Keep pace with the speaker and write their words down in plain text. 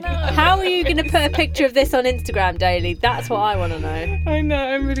How are you going to put a picture of this on Instagram, Daily? That's what I want to know. I know,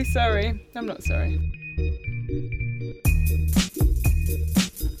 I'm really sorry. I'm not sorry.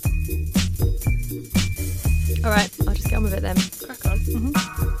 All right, I'll just get on with it then. Crack on.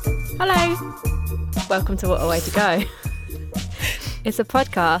 Hello. Welcome to What a Way to Go. It's a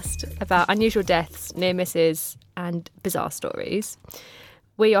podcast about unusual deaths, near misses, and bizarre stories.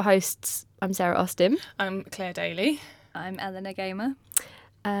 We're your hosts. I'm Sarah Austin. I'm Claire Daly. I'm Eleanor Gamer.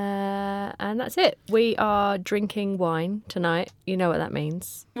 And that's it. We are drinking wine tonight. You know what that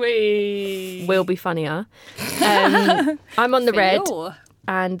means. We'll be funnier. I'm on the red,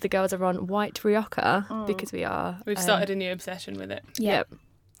 and the girls are on white Rioja because we are. We've started a new obsession with it. Yep.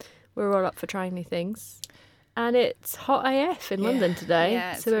 We're all up for trying new things. And it's hot AF in London today,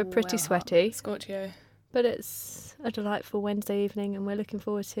 Yeah, so we're pretty sweaty. Scorchio. But it's a delightful Wednesday evening, and we're looking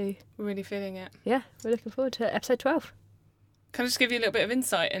forward to... We're really feeling it. Yeah, we're looking forward to episode 12. Can I just give you a little bit of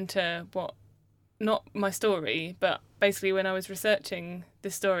insight into what, not my story, but basically when I was researching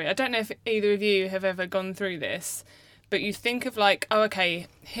this story, I don't know if either of you have ever gone through this, but you think of like, oh, okay,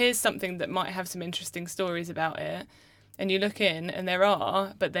 here's something that might have some interesting stories about it, and you look in, and there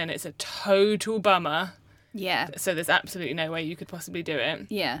are, but then it's a total bummer. Yeah. So there's absolutely no way you could possibly do it.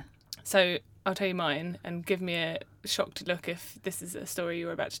 Yeah. So I'll tell you mine and give me a shocked look if this is a story you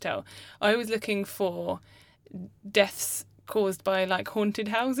were about to tell. I was looking for deaths caused by like haunted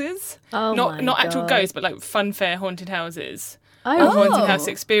houses. Oh, not actual ghosts, but like funfair haunted houses. Or Oh, haunted house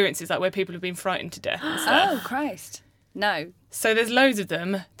experiences, like where people have been frightened to death and stuff. Oh, Christ. No. So there's loads of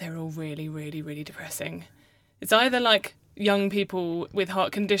them. They're all really, really, really depressing. It's either like young people with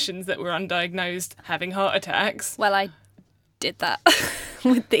heart conditions that were undiagnosed having heart attacks. Well, I did that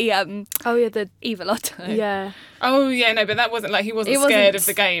with the oh yeah, the... Evil Otto. Yeah. Oh, yeah, no, but that wasn't like, he wasn't It scared wasn't- of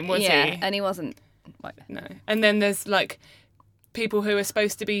the game, was yeah, he? and he wasn't. Like, No. And then there's like people who are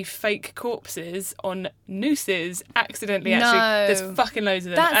supposed to be fake corpses on nooses accidentally actually. No. There's fucking loads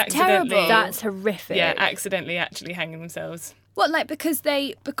of them. That's accidentally. terrible. That's horrific. Yeah, accidentally actually hanging themselves. what, like because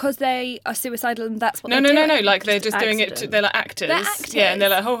they are suicidal and that's what No, they're no, doing? like they're just doing it. accident. They're like actors. They're actors. Yeah, and they're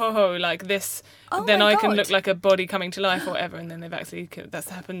like ho ho ho, like this. Oh then my I can God. look like a body coming to life or whatever, and then they've actually that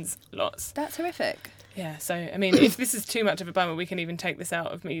happens lots. That's horrific. Yeah, so I mean, if this is too much of a bummer, we can even take this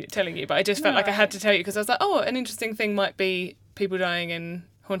out of me telling you. But I just felt like I had to tell you because I was like, oh, an interesting thing might be people dying in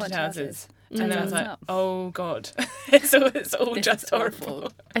haunted houses. And then I was like, Up. oh God, it's all This just is horrible.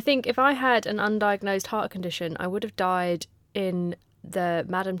 awful. I think if I had an undiagnosed heart condition, I would have died in the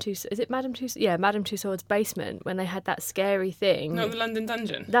Madame Tussauds... Is it Madame Tussauds? Yeah, Madame Tussauds basement when they had that scary thing. Not the London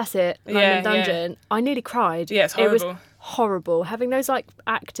Dungeon. That's it, London Yeah, Dungeon. I nearly cried. Yeah, it's It was horrible. horrible. Having those like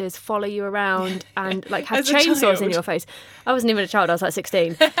actors follow you around and like have As a chainsaws in child. your face. I wasn't even a child, I was like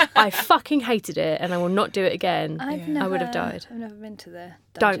 16. I fucking hated it and I will not do it again. I would have died. I've never been to the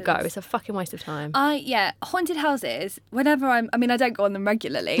Don't go, dungeons. it's a fucking waste of time. Haunted houses, whenever I don't go on them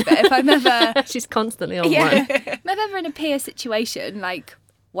regularly, but if I'm ever... She's constantly on one. if I'm ever in a peer situation, like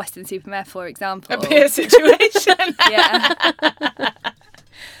Western Supermare, for example. A peer situation. Yeah.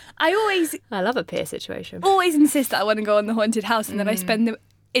 I I love a peer situation. always insist that I want to go on the haunted house, and then I spend the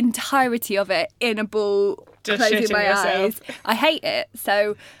entirety of it in a ball, Just closing shitting my yourself. eyes. I hate it.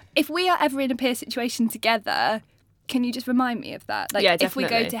 So if we are ever in a peer situation together, can you just remind me of that? Like Yeah, if we go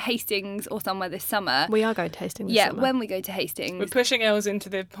definitely. to Hastings or somewhere this summer. We are going tasting this Yeah, summer. when we go to Hastings. We're pushing Els into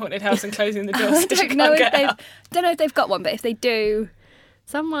the haunted house and closing the doors. I so she don't know can't if get they've out. got one, but if they do,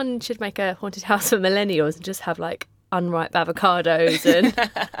 Someone should make a haunted house for millennials and just have like unripe avocados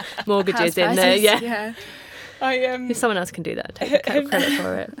and mortgages house in there. prices, Yeah. I If someone else can do that, take credit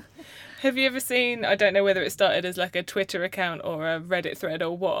for it. Have you ever seen, I don't know whether it started as like a Twitter account or a Reddit thread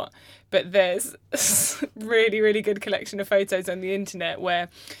or what, but there's really, really good collection of photos on the internet where,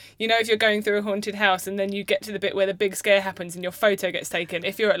 you know, if you're going through a haunted house and then you get to the bit where the big scare happens and your photo gets taken,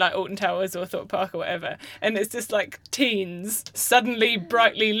 if you're at like Alton Towers or Thorpe Park or whatever, and it's just like teens suddenly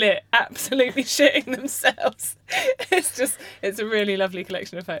brightly lit, absolutely shitting themselves. It's a really lovely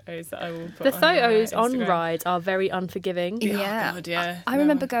collection of photos that I will put The on photos on Instagram. rides are very unforgiving. Yeah. Oh God, yeah. I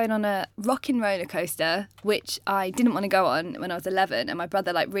remember going on a rocking roller coaster, which I didn't want to go on when I was 11, and my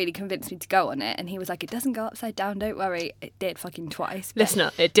brother like really convinced me to go on it, and he was like, "It doesn't go upside down, don't worry." It did fucking twice. but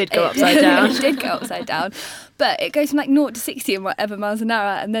Listener, it did go it- upside down. It did go upside down, but it goes from like 0 to 60 in whatever miles an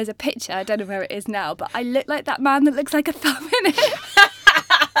hour, and there's a picture. I don't know where it is now, but I look like that man that looks like a thumb in it.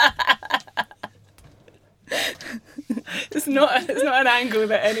 It's not an angle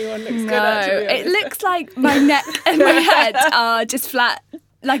that anyone looks good at. to be It honest. looks like my neck and my head are just flat,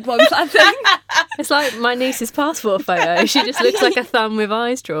 like one flat thing. It's like my niece's passport photo. She just looks like a thumb with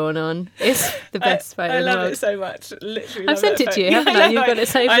eyes drawn on. It's the best photo I in the love world. it so much. Literally, I've sent it to you, haven't I? You've got it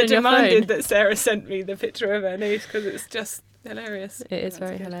saved on your phone. I demanded that Sarah sent me the picture of her niece because it's just hilarious. It is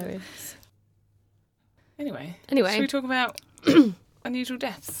very hilarious. Anyway, should we talk about unusual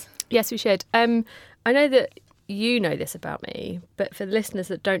deaths? Yes, we should. I know that you know this about me, but for the listeners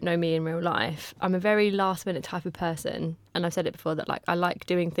that don't know me in real life, I'm a very last minute type of person, and I've said it before that like I like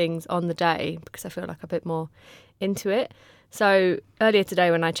doing things on the day because I feel like I'm a bit more into it. So earlier today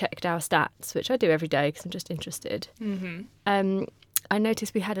when I checked our stats, which I do every day because I'm just interested, I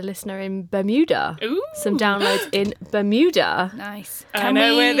noticed we had a listener in Bermuda. Ooh. Some downloads in Bermuda. Nice. I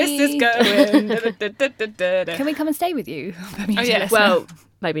know where this is going. Can we come and stay with you? Oh, yeah. Well,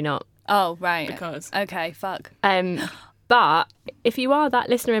 maybe not. Oh, right. Because. Okay, fuck. But if you are that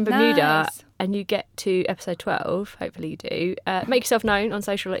listener in Bermuda Nice. and you get to episode 12, hopefully you do, make yourself known on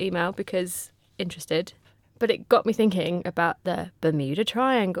social or email because interested. But it got me thinking about the Bermuda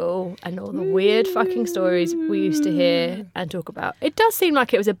Triangle and all the weird fucking stories we used to hear and talk about. It does seem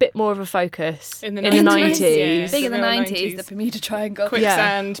like it was a bit more of a focus in the 90s. Yeah. Big in the real 90s, the Bermuda Triangle.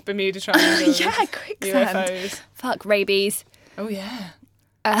 Quicksand, Bermuda Triangle. Yeah, quicksand. UFOs. Fuck, rabies. Oh, yeah.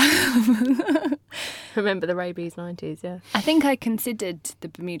 Remember the rabies 90s, yeah. I think I considered the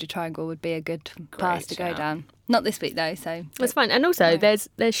Bermuda Triangle would be a good path to go down. Not this week though, so that's fine. And also, there's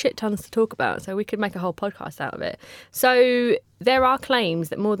shit tons to talk about, so we could make a whole podcast out of it. So there are claims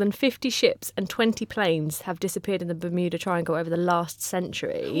that more than 50 ships and 20 planes have disappeared in the Bermuda Triangle over the last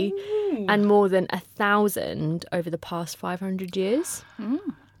century, and more than 1,000 over the past 500 years.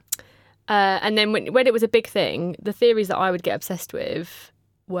 And then when it was a big thing, the theories that I would get obsessed with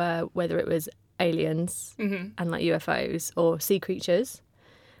were whether it was aliens and like UFOs or sea creatures.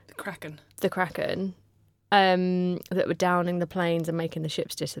 The Kraken. That were downing the planes and making the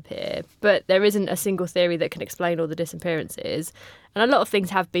ships disappear. But there isn't a single theory that can explain all the disappearances. And a lot of things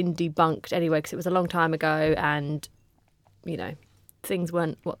have been debunked anyway because it was a long time ago and, you know, things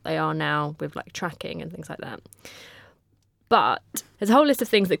weren't what they are now with like tracking and things like that. But there's a whole list of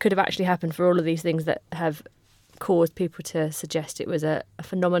things that could have actually happened for all of these things that have caused people to suggest it was a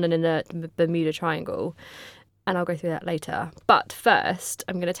phenomenon in the Bermuda Triangle. And I'll go through that later. But first,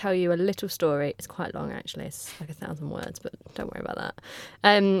 I'm going to tell you a little story. It's quite long, actually. It's like 1,000 words, but don't worry about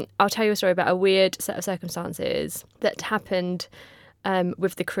that. I'll tell you a story about a weird set of circumstances that happened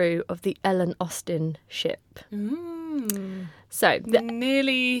with the crew of the Ellen Austin ship. So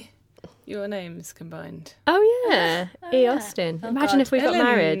nearly your names combined. Oh, yeah. E. yeah. Austin. Oh, Imagine God. if we got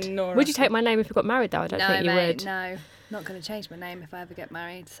married. Eleanor Would you Austin. take my name if we got married, though? I don't think you would. No, not going to change my name if I ever get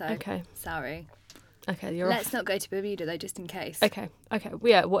married. So Okay. sorry. Okay, you're Let's off. not go to Bermuda though, just in case. Okay. Well,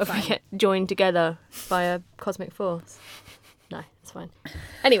 yeah, what if we get joined together by a cosmic force? No, it's fine.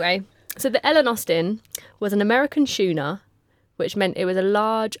 Anyway, so the Ellen Austin was an American schooner, which meant it was a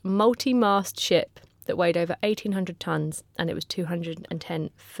large multi-mast ship that weighed over 1,800 tons and it was 210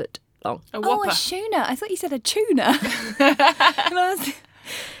 foot long. A Oh, whopper. a schooner. I thought you said a tuna.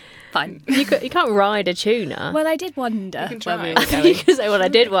 Fine. You can't ride a tuna. Well, I did wonder. You can try. You can say, well, I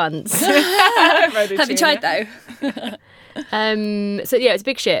did once. Have you tried though? So yeah, it's a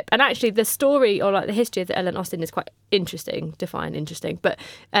big ship, and actually the story or like the history of the Ellen Austin is quite interesting. Define interesting, but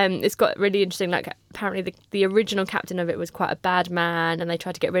it's got really interesting. Like apparently the original captain of it was quite a bad man, and they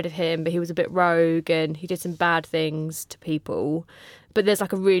tried to get rid of him, but he was a bit rogue and he did some bad things to people. But there's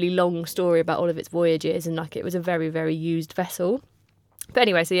like a really long story about all of its voyages, and like it was a very, very used vessel. But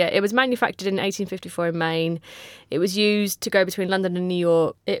anyway, so yeah, it was manufactured in 1854 in Maine. It was used to go between London and New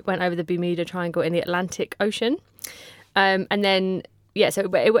York. It went over the Bermuda Triangle in the Atlantic Ocean. And then, yeah, so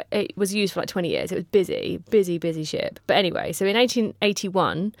it was used for like 20 years. It was busy ship. But anyway, so in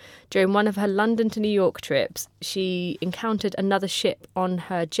 1881, during one of her London to New York trips, she encountered another ship on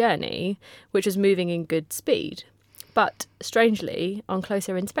her journey, which was moving in good speed. But strangely, on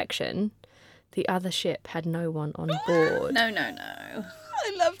closer inspection, the other ship had no one on board. No.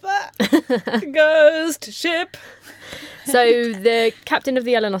 I love that. Ghost ship. So the captain of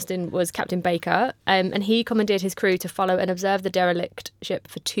the Ellen Austin was Captain Baker, and he commandeered his crew to follow and observe the derelict ship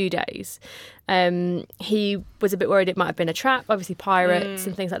for 2 days. He was a bit worried it might have been a trap, obviously pirates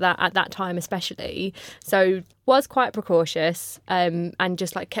and things like that at that time especially. So was quite precautious and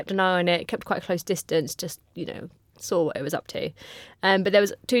just like kept an eye on it, kept quite a close distance, just, you know, saw what it was up to. But there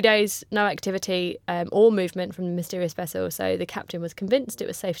was 2 days, no activity or movement from the mysterious vessel, so the captain was convinced it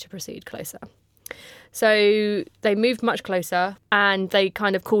was safe to proceed closer. So they moved much closer and they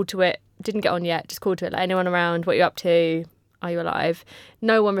kind of called to it, didn't get on yet, just called to it, like, anyone around, what are you up to? Are you alive?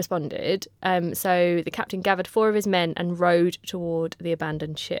 No one responded. So the captain gathered 4 of his men and rowed toward the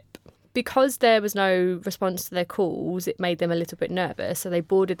abandoned ship. because there was no response to their calls, it made them a little bit nervous. So they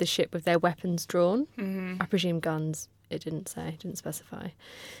boarded the ship with their weapons drawn. I presume guns. It didn't specify.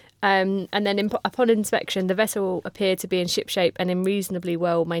 And then upon inspection, the vessel appeared to be in shipshape and in reasonably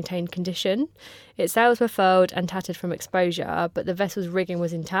well-maintained condition. Its sails were furled and tattered from exposure, but the vessel's rigging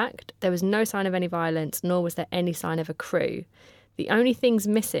was intact. There was no sign of any violence, nor was there any sign of a crew. The only things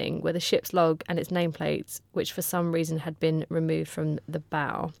missing were the ship's log and its nameplates, which for some reason had been removed from the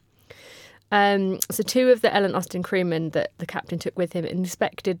bow. So 2 of the Ellen Austin crewmen that the captain took with him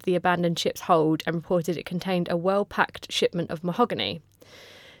inspected the abandoned ship's hold and reported it contained a well-packed shipment of mahogany.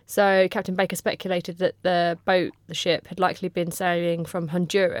 So Captain Baker speculated that the ship, had likely been sailing from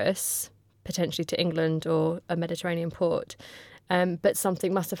Honduras, potentially to England or a Mediterranean port, but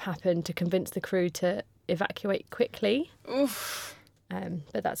something must have happened to convince the crew to evacuate quickly. Oof.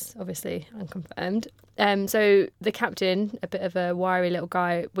 But that's obviously unconfirmed. So the captain, a bit of a wiry little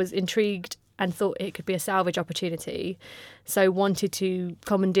guy, was intrigued and thought it could be a salvage opportunity, so wanted to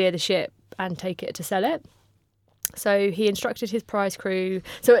commandeer the ship and take it to sell it. So he instructed his prize crew.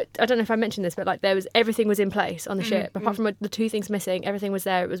 So I don't know if I mentioned this, but like everything was in place on the ship. Apart from the 2 things missing, everything was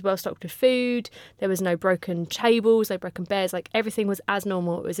there. It was well stocked with food. There was no broken tables, no broken beds. Like everything was as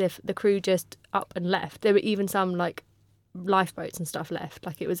normal. It was as if the crew just up and left. There were even some like lifeboats and stuff left.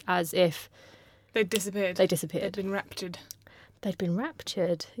 Like it was as if they'd disappeared. They'd been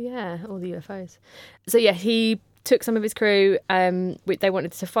raptured. Yeah, all the UFOs. So yeah, he took some of his crew. They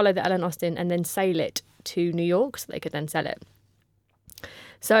wanted to follow the Ellen Austin and then sail it to New York so they could then sell it.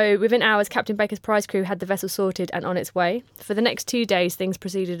 So within hours, Captain Baker's prize crew had the vessel sorted and on its way. For the next 2 days, things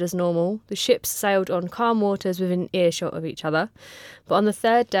proceeded as normal. The ships sailed on calm waters within earshot of each other. But on the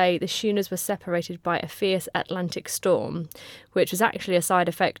 3rd day, the schooners were separated by a fierce Atlantic storm, which was actually a side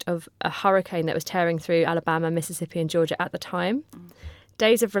effect of a hurricane that was tearing through Alabama, Mississippi and Georgia at the time.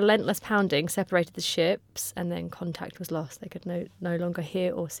 Days of relentless pounding separated the ships, and then contact was lost. They could no longer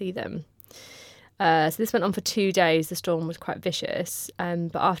hear or see them. So this went on for 2 days. The storm was quite vicious.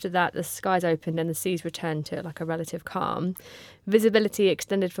 But after that, the skies opened and the seas returned to like a relative calm. Visibility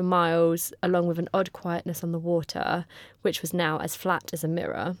extended for miles, along with an odd quietness on the water, which was now as flat as a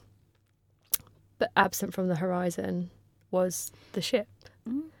mirror. But absent from the horizon was the ship,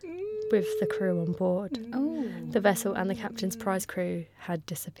 with the crew on board. The vessel and the captain's prize crew had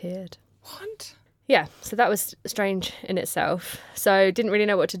disappeared. What? Yeah, so that was strange in itself. So didn't really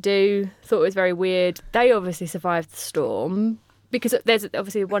know what to do, thought it was very weird. They obviously survived the storm because there's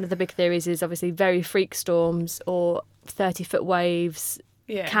obviously one of the big theories is obviously very freak storms or 30-foot waves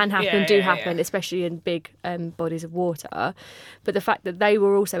can happen, especially in big bodies of water. But the fact that they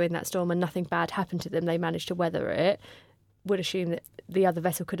were also in that storm and nothing bad happened to them, they managed to weather it, would assume that the other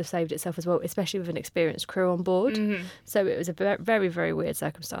vessel could have saved itself as well, especially with an experienced crew on board. So it was a very, very weird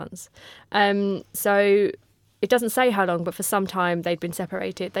circumstance. So it doesn't say how long, but for some time they'd been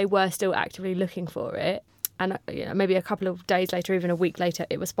separated. They were still actively looking for it. And maybe a couple of days later, even a week later,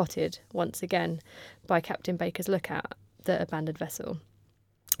 it was spotted once again by Captain Baker's lookout, the abandoned vessel.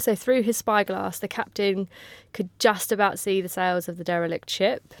 So through his spyglass, the captain could just about see the sails of the derelict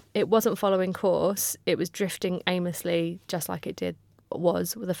ship. It wasn't following course. It was drifting aimlessly, just like it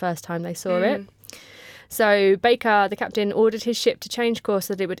was the first time they saw it. So Baker, the captain, ordered his ship to change course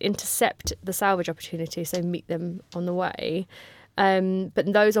so that it would intercept the salvage opportunity, so meet them on the way.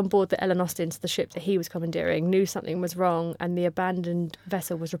 But those on board the Ellen Austin, the ship that he was commandeering, knew something was wrong, and the abandoned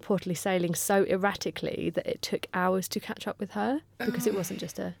vessel was reportedly sailing so erratically that it took hours to catch up with her because it wasn't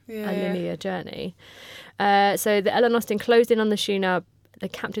just a linear journey. So the Ellen Austin closed in on the schooner. The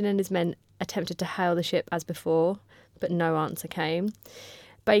captain and his men attempted to hail the ship as before, but no answer came.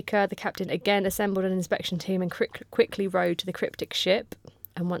 Baker, the captain, again assembled an inspection team and quickly rowed to the cryptic ship,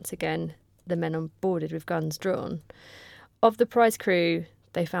 and once again the men on boarded with guns drawn. Of the prize crew,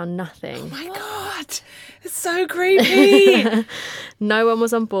 they found nothing. Oh my God, it's so creepy. No one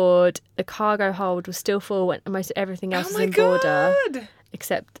was on board. The cargo hold was still full and most everything else was in order.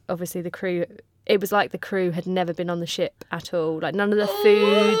 Except, obviously, the crew. It was like the crew had never been on the ship at all. Like, none of the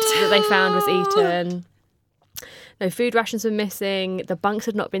food that they found was eaten. No food rations were missing. The bunks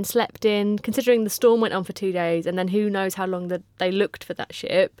had not been slept in. Considering the storm went on for 2 days, and then who knows how long that they looked for that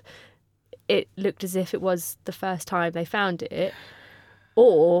ship, it looked as if it was the first time they found it,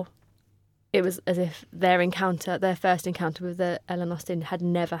 or it was as if their first encounter with the Ellen Austin had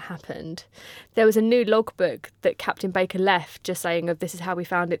never happened. There was a new logbook that Captain Baker left just saying of this is how we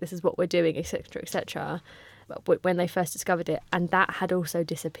found it, this is what we're doing, etc., etc., when they first discovered it, and that had also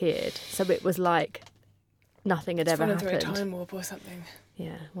disappeared. So it was like nothing had ever happened. Through a time warp or something.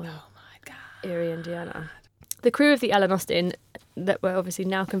 Yeah, well, oh my God. Erie, Indiana. The crew of the Ellen Austin, that were obviously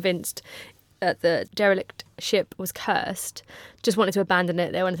now convinced that the derelict ship was cursed, just wanted to abandon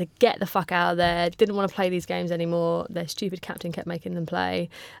it. They wanted to get the fuck out of there, didn't want to play these games anymore. Their stupid captain kept making them play.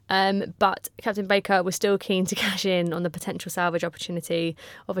 But Captain Baker was still keen to cash in on the potential salvage opportunity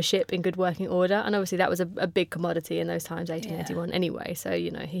of a ship in good working order. And obviously that was a big commodity in those times, 1881 anyway. So,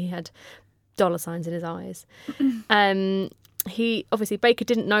 he had dollar signs in his eyes. Baker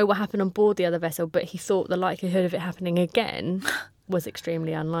didn't know what happened on board the other vessel, but he thought the likelihood of it happening again was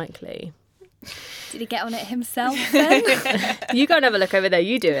extremely unlikely. Did he get on it himself then? You go and have a look over there.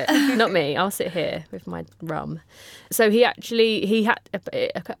 You do it, not me. I'll sit here with my rum. So he had,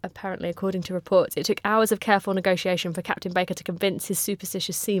 apparently, according to reports, it took hours of careful negotiation for Captain Baker to convince his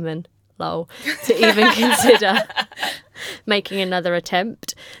superstitious seamen, to even consider making another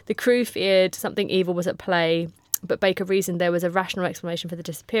attempt. The crew feared something evil was at play, but Baker reasoned there was a rational explanation for the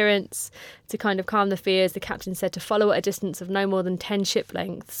disappearance. To kind of calm the fears, the captain said to follow at a distance of no more than 10 ship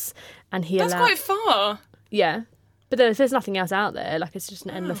lengths, and That's quite far. Yeah, but there's nothing else out there. Like, it's just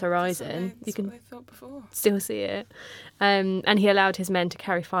an endless horizon. That's what I thought before. Still see it. And he allowed his men to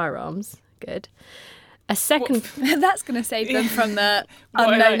carry firearms. Good. A second... That's going to save them from the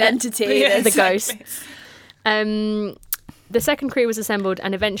unknown entity. The ghost. The second crew was assembled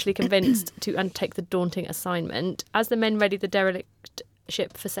and eventually convinced to undertake the daunting assignment. As the men readied the derelict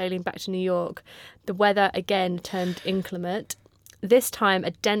ship for sailing back to New York, the weather again turned inclement. This time,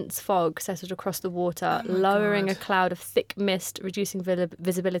 a dense fog settled across the water, lowering a cloud of thick mist, reducing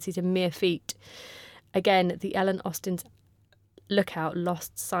visibility to mere feet. Again, the Ellen Austin's lookout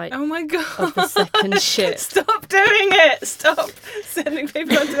lost sight of the second ship. Stop doing it! Stop sending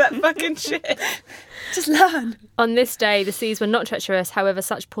people onto that fucking ship. Just learn. On this day, the seas were not treacherous. However,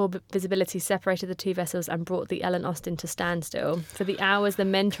 such poor visibility separated the two vessels and brought the Ellen Austin to standstill. For the hours, the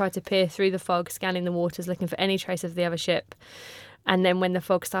men tried to peer through the fog, scanning the waters, looking for any trace of the other ship. And then when the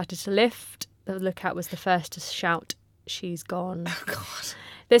fog started to lift, the lookout was the first to shout, "She's gone." Oh, God.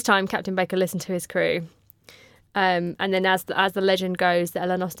 This time, Captain Baker listened to his crew. And then as the legend goes, the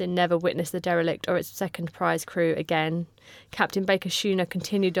Ellen Austin never witnessed the derelict or its second prize crew again. Captain Baker's schooner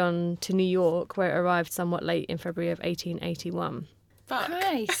continued on to New York, where it arrived somewhat late in February of 1881. Fuck.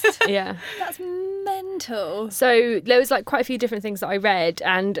 Christ. Yeah. That's mental. So there was quite a few different things that I read,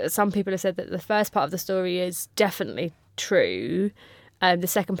 and some people have said that the first part of the story is definitely true. The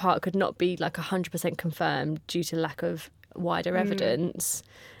second part could not be 100% confirmed due to lack of wider evidence.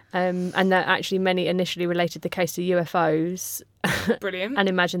 And that actually many initially related the case to UFOs. Brilliant. And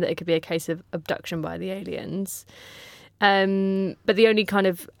imagined that it could be a case of abduction by the aliens. But the only kind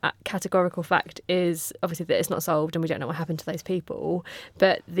of categorical fact is obviously that it's not solved and we don't know what happened to those people.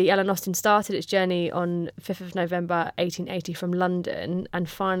 But the Ellen Austin started its journey on 5th of November 1880 from London and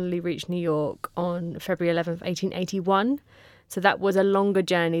finally reached New York on February 11th, 1881. So that was a longer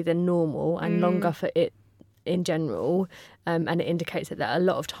journey than normal and longer for it in general, and it indicates that a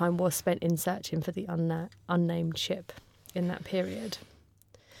lot of time was spent in searching for the unnamed ship in that period.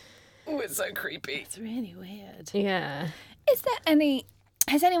 Oh, it's so creepy. It's really weird. Yeah.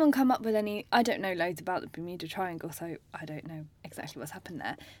 Has anyone come up with any, I don't know loads about the Bermuda Triangle, so I don't know exactly what's happened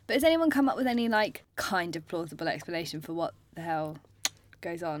there, but has anyone come up with any kind of plausible explanation for what the hell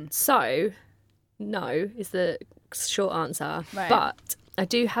goes on? So, no is the short answer, right. But I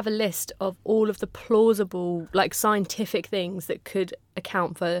do have a list of all of the plausible, scientific things that could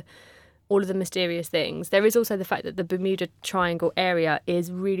account for all of the mysterious things. There is also the fact that the Bermuda Triangle area is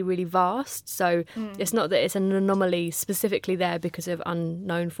really, really vast. So it's not that it's an anomaly specifically there because of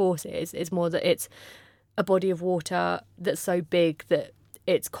unknown forces. It's more that it's a body of water that's so big that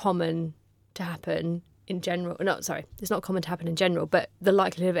it's common to happen in general. It's not common to happen in general, but the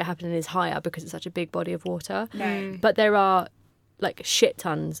likelihood of it happening is higher because it's such a big body of water. But there are shit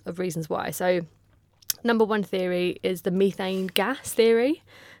tons of reasons why. So number one theory is the methane gas theory.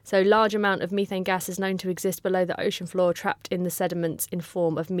 So large amount of methane gas is known to exist below the ocean floor, trapped in the sediments in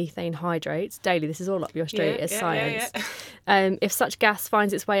form of methane hydrates. Daily, this is all up your street, it's science. If such gas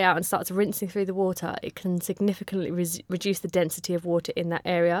finds its way out and starts rinsing through the water, it can significantly reduce the density of water in that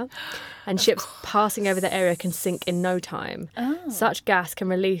area. And ships passing over the area can sink in no time. Such gas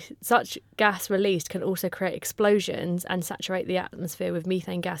released can also create explosions and saturate the atmosphere with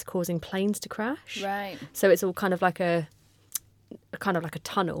methane gas, causing planes to crash. Right. So it's all kind of like a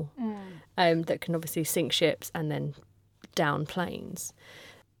tunnel that can obviously sink ships and then down planes.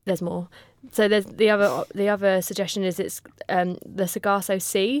 There's more. So there's the other suggestion is it's the Sargasso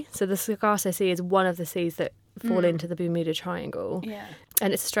Sea. So the Sargasso Sea is one of the seas that fall into the Bermuda Triangle. Yeah.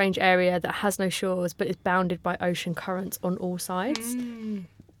 And it's a strange area that has no shores but is bounded by ocean currents on all sides.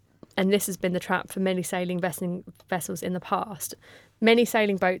 and this has been the trap for many sailing vessels in the past. Many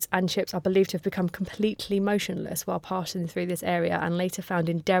sailing boats and ships are believed to have become completely motionless while passing through this area and later found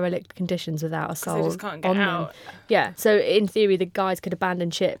in derelict conditions without a soul they just can't get on out. them. Yeah, so in theory, the guys could abandon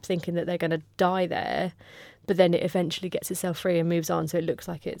ship thinking that they're going to die there, but then it eventually gets itself free and moves on, so it looks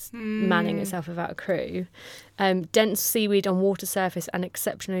like it's manning itself without a crew. Dense seaweed on water surface and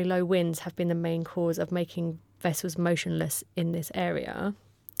exceptionally low winds have been the main cause of making vessels motionless in this area.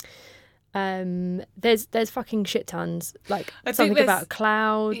 There's fucking shit tons, like something about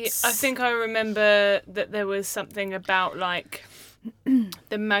clouds. Yeah, I think I remember that there was something about like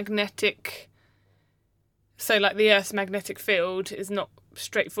the magnetic, so like the Earth's magnetic field is not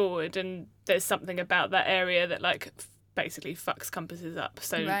straightforward, and there's something about that area that like basically fucks compasses up,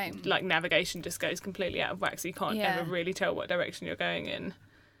 so like navigation just goes completely out of whack, so you can't ever really tell what direction you're going in.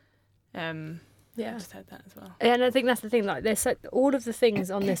 I just heard that as well. And I think that's the thing, like there's all of the things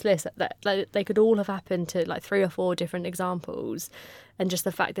on this list that like, they could all have happened to like 3 or 4 different examples, and just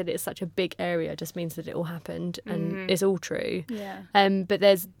the fact that it's such a big area just means that it all happened and it's all true. But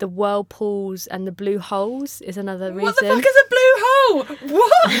there's the whirlpools and the blue holes is another reason. What the fuck is a blue hole?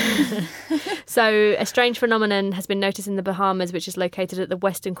 What? So a strange phenomenon has been noticed in the Bahamas, which is located at the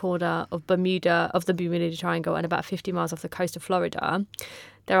western corner of the Bermuda Triangle and about 50 miles off the coast of Florida.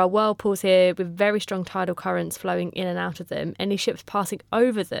 There are whirlpools here with very strong tidal currents flowing in and out of them. Any ships passing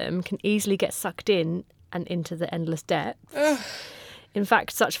over them can easily get sucked in and into the endless depths. In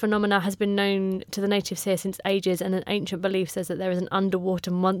fact, such phenomena has been known to the natives here since ages, and an ancient belief says that there is an underwater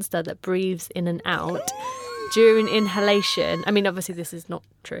monster that breathes in and out. During inhalation, I mean, obviously this is not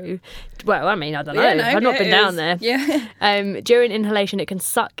true. Well, I mean, I don't know. I've not been down there. During inhalation, it can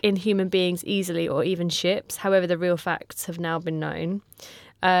suck in human beings easily or even ships. However, the real facts have now been known.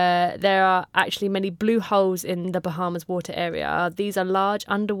 There are actually many blue holes in the Bahamas water area. These are large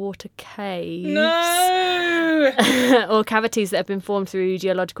underwater caves or cavities that have been formed through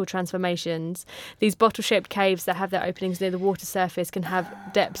geological transformations. These bottle-shaped caves that have their openings near the water surface can have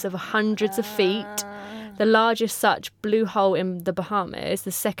depths of hundreds of feet. The largest such blue hole in the Bahamas,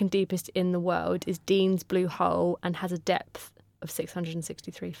 the second deepest in the world, is Dean's Blue Hole and has a depth of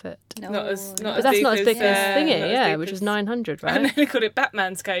 663 foot. But that's not as big as Thingy, which is 900, right? And then they called it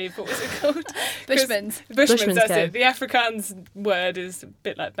Batman's Cave. What was it called? Bushman's. Bushman's, that's Cave. it. The Afrikaans word is a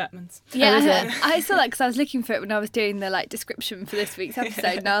bit like Batman's. Yeah, I saw that because I was looking for it when I was doing the like description for this week's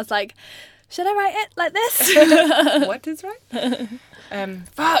episode, and I was like, should I write it like this? What is right?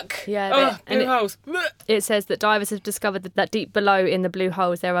 Fuck. Yeah, blue holes. It says that divers have discovered that deep below in the blue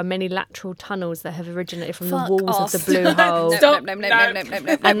holes there are many lateral tunnels that have originated from the walls of the blue hole. Stop. No.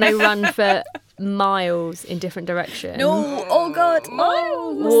 And they run for miles in different directions. No, oh God.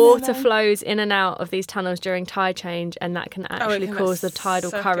 Water flows in and out of these tunnels during tide change, and that can actually cause the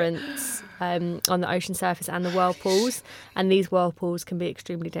tidal currents on the ocean surface and the whirlpools. And these whirlpools can be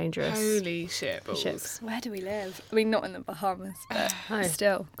extremely dangerous. Holy shit balls. Ships. Where do we live? I mean, not in the Bahamas, but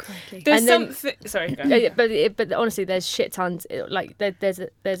still. Crikey. There's And then- something... Sorry, go. But honestly, there's shit tons. Like there's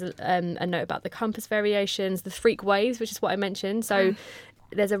a note about the compass variations, the freak waves, which is what I mentioned. So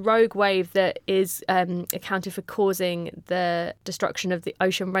there's a rogue wave that is accounted for causing the destruction of the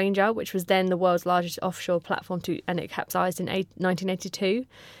Ocean Ranger, which was then the world's largest offshore platform, and it capsized in 1982.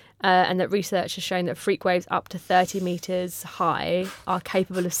 And that research has shown that freak waves up to 30 metres high are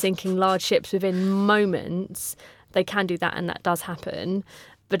capable of sinking large ships within moments. They can do that, and that does happen,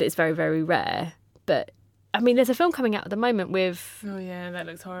 but it's very, very rare. But I mean, there's a film coming out at the moment with that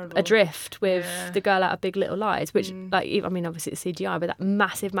looks horrible. Adrift with the girl out of Big Little Lies, which I mean, obviously it's CGI, but that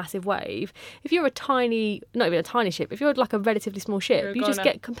massive wave. If you're not even a tiny ship, if you're like a relatively small ship, you just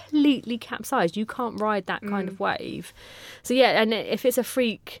get completely capsized. You can't ride that kind of wave. So yeah, and if it's a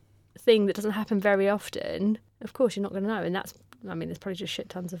freak thing that doesn't happen very often, of course you're not going to know. And there's probably just shit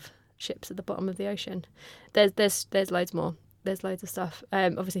tons of ships at the bottom of the ocean. There's loads more. There's loads of stuff.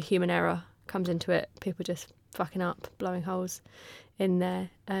 Obviously human error comes into it. People just fucking up, blowing holes in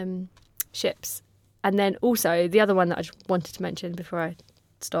their ships. And then also the other one that I just wanted to mention before I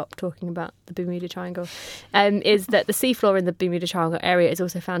stop talking about the Bermuda Triangle is that the seafloor in the Bermuda Triangle area is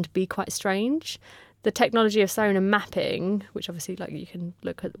also found to be quite strange. The technology of sonar mapping, which obviously like you can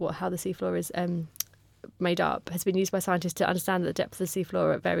look at how the seafloor is made up, has been used by scientists to understand the depth of the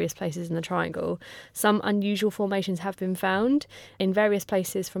seafloor at various places in the triangle. Some unusual formations have been found. In various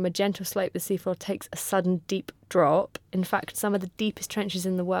places from a gentle slope, the seafloor takes a sudden deep drop. In fact, some of the deepest trenches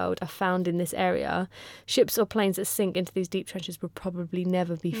in the world are found in this area. Ships or planes that sink into these deep trenches will probably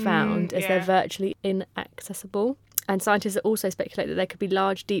never be found as they're virtually inaccessible. And scientists also speculate that there could be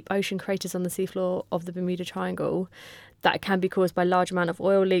large, deep ocean craters on the seafloor of the Bermuda Triangle. that can be caused by large amount of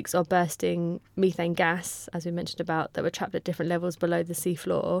oil leaks or bursting methane gas, as we mentioned about, that were trapped at different levels below the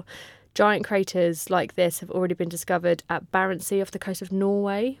seafloor. Giant craters like this have already been discovered at Barentssea off the coast of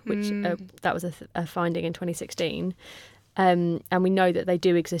Norway, which that was a finding in 2016. And we know that they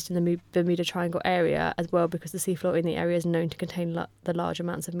do exist in the Bermuda Triangle area as well, because the seafloor in the area is known to contain the large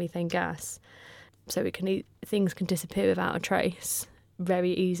amounts of methane gas. So things can disappear without a trace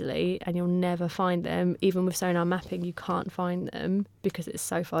very easily, and you'll never find them. Even with sonar mapping, you can't find them because it's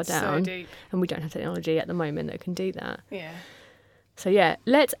so far down, so deep, and we don't have technology at the moment that can do that. Yeah. So yeah,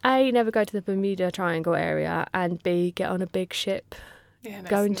 let's A, never go to the Bermuda Triangle area, and B, get on a big ship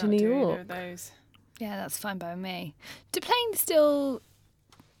going to New York. Those. Yeah, that's fine by me. Do planes still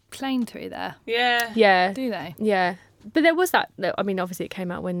plane through there? Yeah. Yeah. Do they? Yeah. But there was that, I mean, obviously it came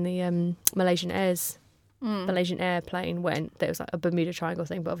out when the Malaysian airplane went. There was like a Bermuda Triangle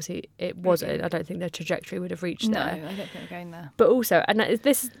thing, but obviously it wasn't. I don't think their trajectory would have reached there. No, I don't think they're going there. But also, and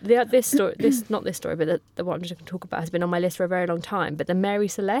this story, not this story, but the one I'm just going to talk about has been on my list for a very long time. But the Mary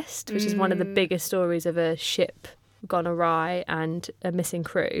Celeste, which is one of the biggest stories of a ship gone awry and a missing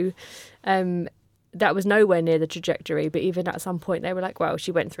crew, that was nowhere near the trajectory. But even at some point, they were like, "Well,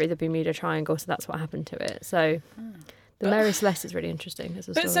 she went through the Bermuda Triangle, so that's what happened to it." So. The Mary Celeste is really interesting as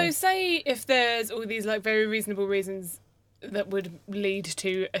a story. But so say if there's all these like very reasonable reasons that would lead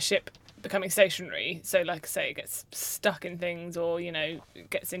to a ship becoming stationary, so like say it gets stuck in things or, you know,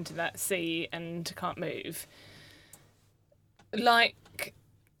 gets into that sea and can't move, like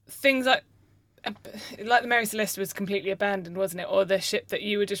things like the Mary Celeste was completely abandoned, wasn't it? Or the ship that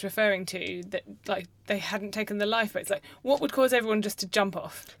you were just referring to, that like they hadn't taken the lifeboats. Like, what would cause everyone just to jump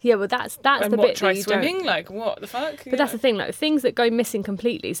off? Yeah, well, that's and the what, bit try that you swimming. don't... Like, what the fuck? But that's the thing, like things that go missing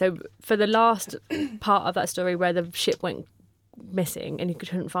completely. So for the last part of that story where the ship went missing and you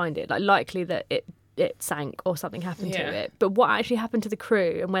couldn't find it, like likely that it sank or something happened to it. But what actually happened to the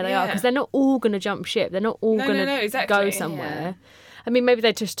crew and where they are, because they're not all going to jump ship. They're not all going to go somewhere. Yeah. I mean, maybe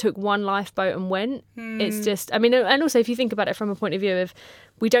they just took one lifeboat and went. It's just, I mean, and also if you think about it from a point of view of,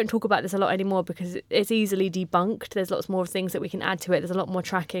 we don't talk about this a lot anymore because it's easily debunked. There's lots more things that we can add to it. There's a lot more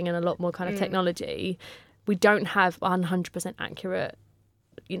tracking and a lot more kind of technology. We don't have 100% accurate,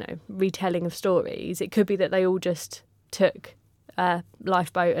 you know, retelling of stories. It could be that they all just took a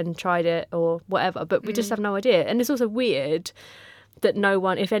lifeboat and tried it or whatever, but we just have no idea. And it's also weird that no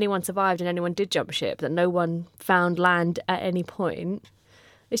one, if anyone survived and anyone did jump ship, that no one found land at any point.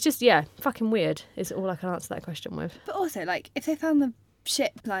 It's just, fucking weird is all I can answer that question with. But also, like, if they found the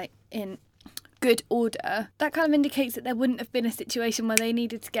ship, like, in good order, that kind of indicates that there wouldn't have been a situation where they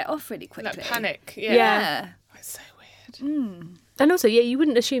needed to get off really quickly. Like panic, yeah. It's so weird. And also, you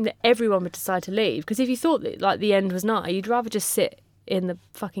wouldn't assume that everyone would decide to leave, because if you thought that, like, the end was nigh, you'd rather just sit in the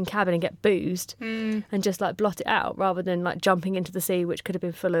fucking cabin and get boozed and just like blot it out rather than like jumping into the sea, which could have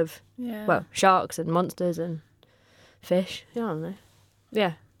been full of well, sharks and monsters and fish. I don't know.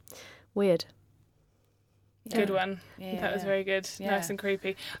 Yeah, weird. Good one. That was very good. Nice and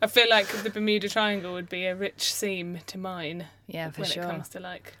creepy. I feel like the Bermuda Triangle would be a rich seam to mine. Yeah, for when sure. It comes to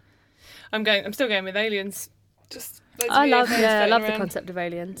like, I'm still going with aliens. Just I love the concept of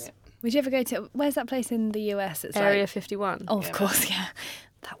aliens. Yeah. Would you ever go to, where's that place in the US? It's Area like, 51. Oh, of course, yeah.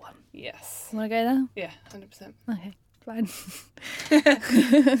 That one. Yes. Want to go there? Yeah, 100%. Okay, fine.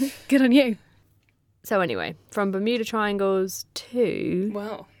 Good on you. So anyway, from Bermuda Triangles to...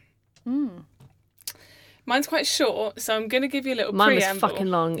 Well. Mine's quite short, so I'm going to give you a little Mine preamble. Was fucking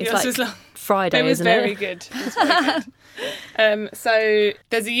long. It's Yours like was long. Friday, it was isn't very it? good. It was very good. So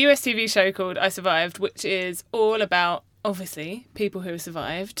there's a US TV show called I Survived, which is all about, obviously, people who have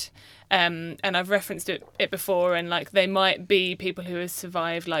survived. And I've referenced it before, and like they might be people who have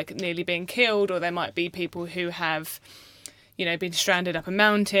survived like nearly being killed, or there might be people who have, you know, been stranded up a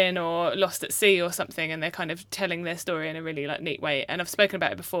mountain or lost at sea or something, and they're kind of telling their story in a really like neat way. And I've spoken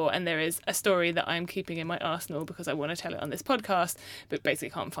about it before, and there is a story that I'm keeping in my arsenal because I want to tell it on this podcast, but basically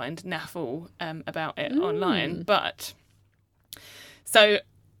can't find naffle about it online. But so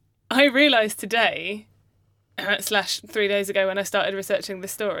I realised today / 3 days ago when I started researching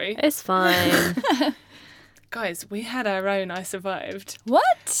this story. It's fine. Guys, we had our own I Survived.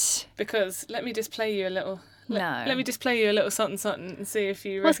 What? Because let me just play you a little... No. Let me just play you a little something and see if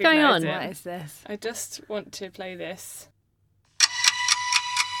you What's going recognise on? it. What is this? I just want to play this.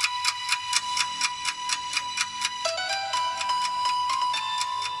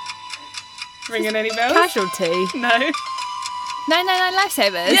 Ringing any bells? Casualty. No. 999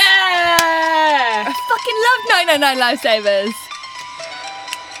 Lifesavers? Yeah! I fucking love 999 Lifesavers.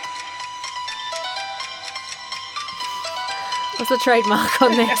 What's the trademark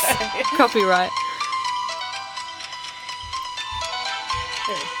on this? Copyright.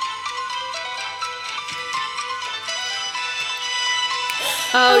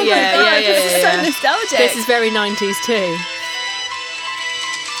 Oh, yeah, God, yeah. this is so nostalgic. This is very 90s too.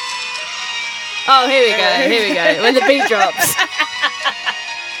 Oh, here we go. When the beat drops.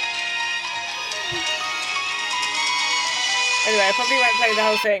 Anyway, I probably won't play the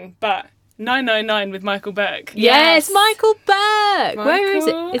whole thing, but 999 with Michael Burke. Yes, Michael Burke. Where is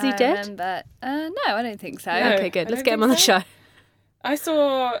it? Is he dead? No, I don't think so. No. Okay, good. I Let's don't get him think on the so. show. I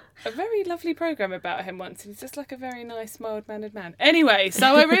saw a very lovely programme about him once. He's just like a very nice, mild-mannered man. Anyway,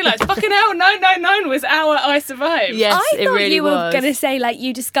 so I realised, fucking hell, 999 was our I Survived. Yes, I it thought really you were was. going to say, like,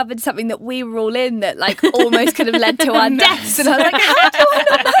 you discovered something that we were all in that, like, almost could have led to our deaths. And I was like, how do I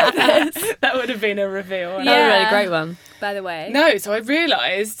not know this? That would have been a reveal. That would have been Yeah. a great one. By the way. No, so I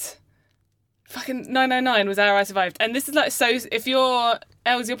realised fucking 999 was our I Survived. And this is like, so if you're,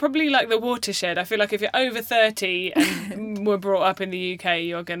 Els, you're probably like the watershed. I feel like if you're over 30 and were brought up in the UK,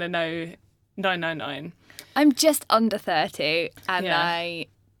 you're going to know 999. I'm just under 30 and Yeah. I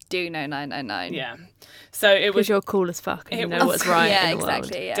do know 999. Yeah. So it was Because you're cool as fuck and you It know was- what's right Yeah, in the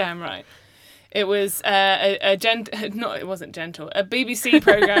exactly. world. Yeah. damn right. It was it wasn't gentle. A BBC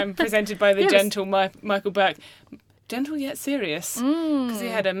programme presented by the Yes. gentle Michael Burke. Gentle yet serious. Because he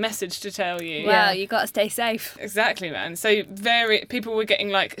had a message to tell you. Wow, you got to stay safe. Exactly, man. So people were getting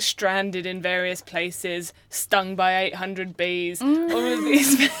like stranded in various places, stung by 800 bees, all of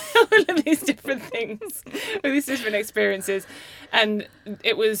these different things, all these different experiences, and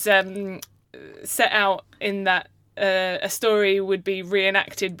it was set out in that a story would be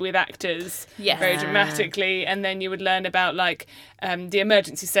reenacted with actors Yes. very dramatically, and then you would learn about like the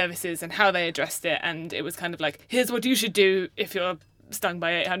emergency services and how they addressed it, and it was kind of like, here's what you should do if you're stung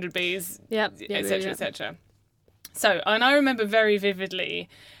by 800 bees, Yep. etc., etc. So, and I remember very vividly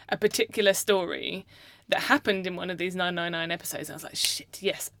a particular story that happened in one of these 999 episodes. I was like, shit,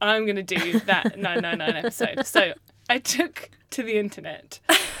 yes, I'm going to do that 999 episode. So I took to the internet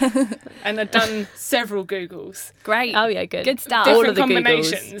and I'd done several Googles. Great. Oh, yeah, good. Good start. All Different of the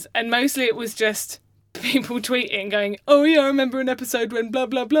combinations. And mostly it was just people tweeting going, oh yeah, I remember an episode when blah,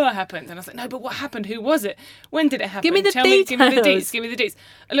 blah, blah happened. And I was like, no, but what happened? Who was it? When did it happen? Give me the Give me the details. deets. Give me the deets.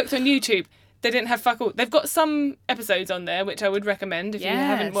 I looked on YouTube. They didn't have fuck all. They've got some episodes on there, which I would recommend if you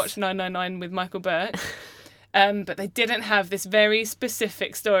haven't Yes. watched 999 with Michael Burke. But they didn't have this very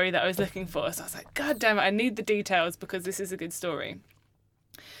specific story that I was looking for. So I was like, God damn it, I need the details because this is a good story.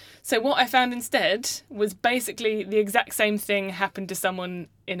 So what I found instead was basically the exact same thing happened to someone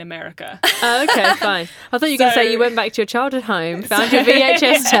in America. Oh, okay, fine. I thought you were going to say you went back to your childhood home, found your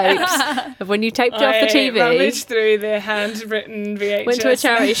VHS tapes of when you taped it off the TV, rummaged through the handwritten VHS. went to a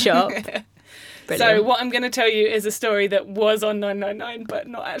charity shop. So Brilliant. what I'm going to tell you is a story that was on 999, but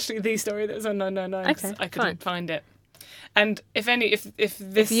not actually the story that was on 999 'cause Okay, I couldn't find it. And if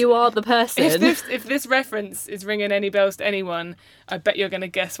this You are the person. if this reference is ringing any bells to anyone, I bet you're going to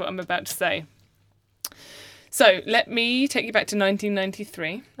guess what I'm about to say. So let me take you back to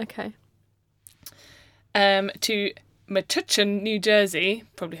 1993, Okay. to Metuchen, New Jersey.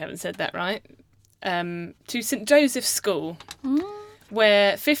 Probably haven't said that right. To St Joseph's School,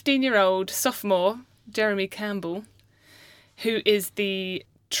 where 15-year-old sophomore Jeremy Campbell, who is the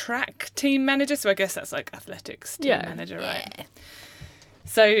track team manager, so I guess that's like athletics team manager, right? Yeah.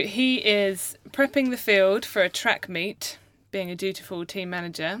 So he is prepping the field for a track meet, being a dutiful team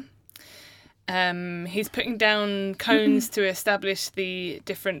manager. He's putting down cones to establish the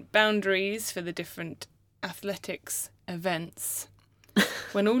different boundaries for the different athletics events,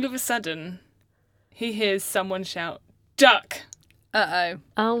 when all of a sudden he hears someone shout, "Duck!" Uh-oh.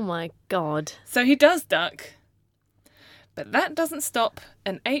 Oh my God. So he does duck, but that doesn't stop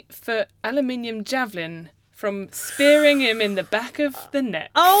an 8-foot aluminium javelin from spearing him in the back of the neck.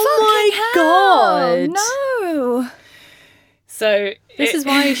 Oh my God. No. So This is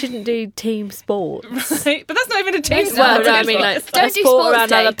why you shouldn't do team sports. right? But that's not even a team sport. Well, no, I is mean, it? like, Don't a do sport sports around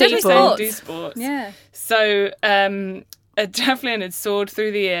day. other Don't do people. sports. do sports. Yeah. So a javelin had soared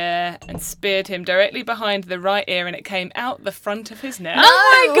through the air and speared him directly behind the right ear, and it came out the front of his neck.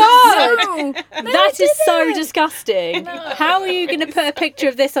 Oh my God. No, That it is so didn't. disgusting. How are you going to put a picture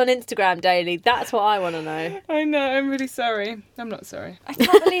of this on Instagram, Daily? That's what I want to know. I know, I'm really sorry. I'm not sorry. I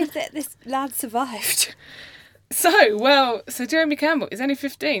can't believe that this lad survived. So Jeremy Campbell is only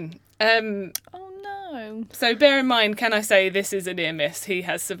 15. Oh no. So bear in mind, can I say this is a near miss? He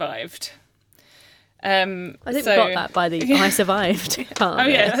has survived. I didn't got that by the I survived part. Oh of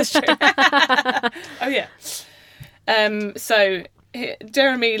yeah, it. that's true. Oh yeah. So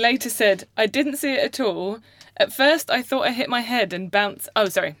Jeremy later said, "I didn't see it at all. At first, I thought I hit my head and bounced. Oh,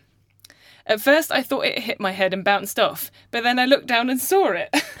 sorry. At first, I thought it hit my head and bounced off, but then I looked down and saw it.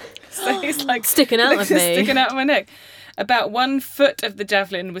 So it's like sticking out of me. Sticking out of my neck. About 1 foot of the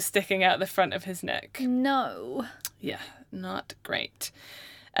javelin was sticking out the front of his neck. No. Yeah, not great.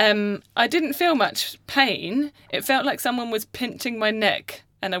 I didn't feel much pain. It felt like someone was pinching my neck,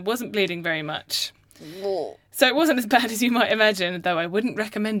 and I wasn't bleeding very much. Whoa. So it wasn't as bad as you might imagine, though I wouldn't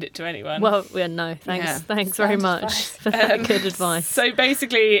recommend it to anyone. Well, no, thanks. Yeah. Thanks very much for that good advice. So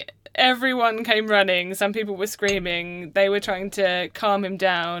basically, everyone came running. Some people were screaming. They were trying to calm him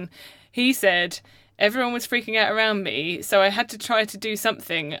down. He said, everyone was freaking out around me, so I had to try to do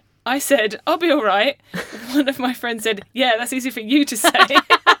something. I said, I'll be all right. One of my friends said, yeah, that's easy for you to say.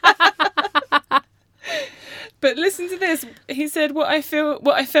 But listen to this. He said, what I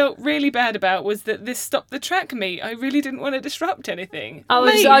felt really bad about was that this stopped the track meet. I really didn't want to disrupt anything.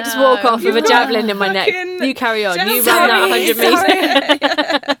 I just walk off with a javelin in my neck. You carry on. You run that 100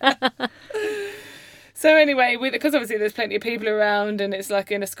 metres. So anyway, because obviously there's plenty of people around and it's like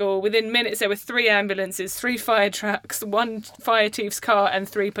in a school, within minutes there were 3 ambulances, 3 fire trucks, 1 fire chief's car and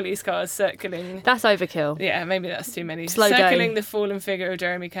 3 police cars circling. That's overkill. Yeah, maybe that's too many. Slow circling down. the fallen figure of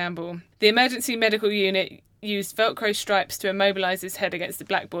Jeremy Campbell. The emergency medical unit used Velcro stripes to immobilise his head against the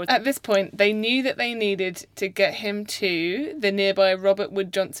blackboard. At this point, they knew that they needed to get him to the nearby Robert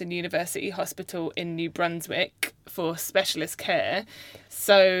Wood Johnson University Hospital in New Brunswick for specialist care.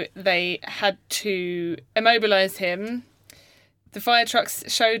 So they had to immobilise him. The fire trucks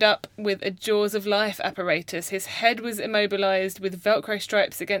showed up with a Jaws of Life apparatus. His head was immobilised with Velcro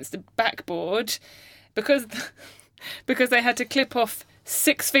stripes against the backboard because they had to clip off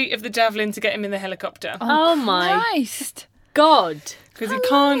 6 feet of the javelin to get him in the helicopter. Oh my Christ. God. Because you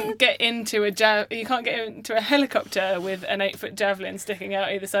can't get into a helicopter with an 8-foot javelin sticking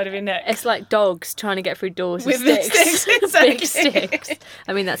out either side of your neck. It's like dogs trying to get through doors with the sticks. exactly. Big sticks.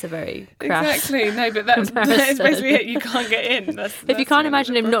 I mean, that's a very crass Exactly. No, but that's basically it. You can't get in. If you can't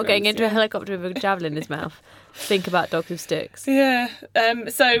imagine him not getting into a helicopter with a javelin in his mouth, think about dogs with sticks. Yeah.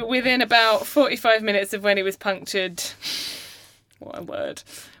 So within about 45 minutes of when he was punctured... What a word.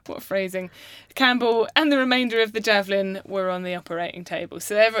 What phrasing. Campbell and the remainder of the javelin were on the operating table.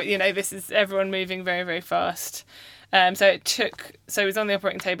 So, this is everyone moving very, very fast. So he was on the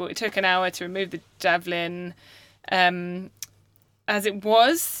operating table. It took an hour to remove the javelin. As it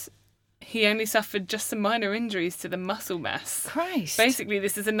was, he only suffered just some minor injuries to the muscle mass. Christ. Basically,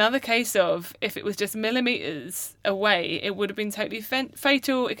 this is another case of, if it was just millimetres away, it would have been totally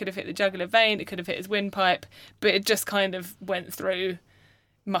fatal. It could have hit the jugular vein, it could have hit his windpipe, but it just kind of went through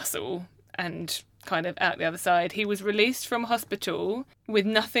muscle and kind of out the other side. He was released from hospital with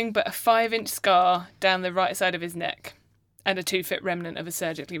nothing but a 5-inch scar down the right side of his neck and a 2-foot remnant of a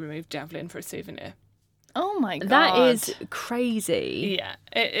surgically removed javelin for a souvenir. Oh my God. That is crazy. Yeah,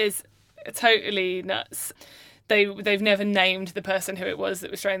 it is totally nuts. They've never named the person who it was that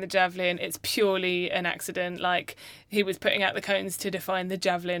was throwing the javelin. It's purely an accident. Like, he was putting out the cones to define the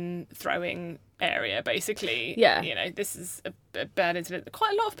javelin throwing area, basically. Yeah. This is a bad incident.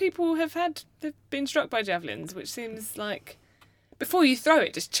 Quite a lot of people have been struck by javelins, which seems like, before you throw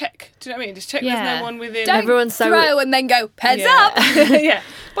it, just check. Do you know what I mean? Just check there's no one within. Don't Everyone's so throw and then go, heads up. Yeah.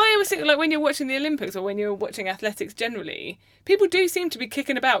 But I always think, like, when you're watching the Olympics or when you're watching athletics generally, people do seem to be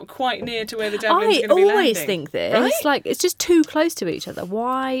kicking about quite near to where the javelin's going to be landing. I always think this. Right? Like, it's just too close to each other.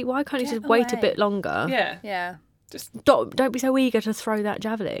 Why can't you just wait a bit longer? Yeah. Yeah. Just Don't be so eager to throw that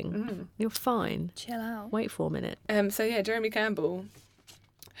javelin. You're fine. Chill out. Wait 4 minutes. So yeah, Jeremy Campbell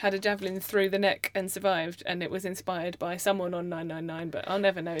had a javelin through the neck and survived, and it was inspired by someone on 999, but I'll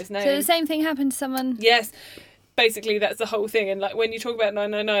never know his name. So the same thing happened to someone? Yes. Basically, that's the whole thing. And like, when you talk about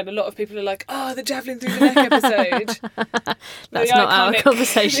 999, a lot of people are like, "Oh, the javelin through the neck episode." That's not our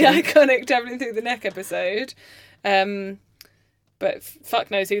conversation. The iconic javelin through the neck episode. But fuck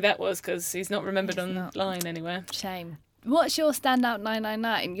knows who that was, because he's not remembered online anywhere. Shame. What's your standout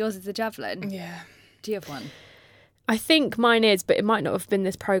 999? Yours is the javelin. Yeah. Do you have one? I think mine is, but it might not have been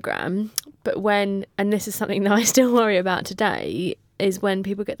this programme. But and this is something that I still worry about today, is when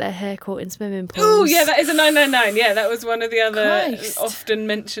people get their hair caught in swimming pools. Oh, yeah, that is a 999. Yeah, that was one of the other Christ. often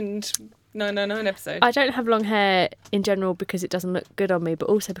mentioned 999 episodes. I don't have long hair in general because it doesn't look good on me, but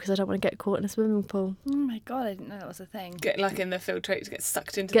also because I don't want to get caught in a swimming pool. Oh my God, I didn't know that was a thing. Get like in the filtrate, get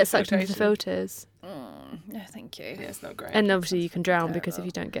sucked into Get the sucked into the filtration. filters. No, thank you. Yeah, it's not great. And obviously you can drown because if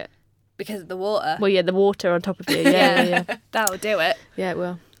you don't get... Because of the water. Well, yeah, the water on top of you. Yeah. That'll do it. Yeah, it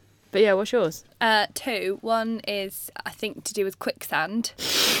will. But yeah, what's yours? 2. One is, I think, to do with quicksand.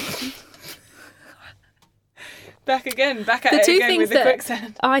 Back at The it two again things with the that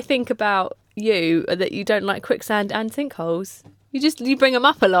quicksand. I think about you are that you don't like quicksand and sinkholes. You bring them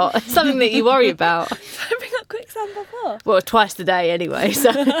up a lot. It's something that you worry about. I bring up quicksand before. Well, twice a day anyway. So.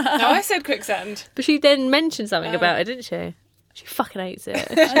 No, I said quicksand. But she then mentioned something about it, didn't she? She fucking hates it.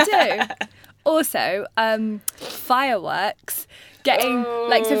 I do. Also, fireworks getting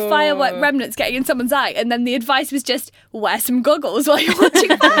firework remnants getting in someone's eye, and then the advice was just wear some goggles while you're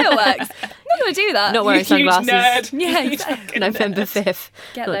watching fireworks. I'm not going to do that. Not wearing sunglasses. Nerd. Yeah, exactly. November 5th.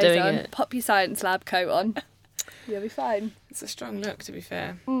 Get not those doing on. it. Pop your science lab coat on. You'll be fine. It's a strong look, to be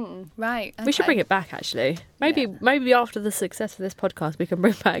fair. Right. Okay. We should bring it back, actually. Maybe after the success of this podcast, we can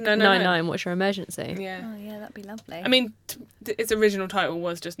bring back 999 What's Your Emergency? Yeah. Oh yeah, that'd be lovely. I mean, its original title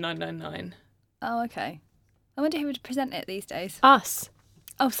was just 999. Oh, okay. I wonder who would present it these days. Us.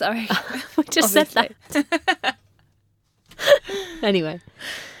 Oh, sorry. We just said that. Anyway.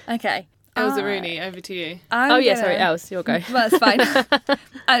 Okay. Elsa Rooney, over to you. Sorry, Els, you'll go. Well, that's fine.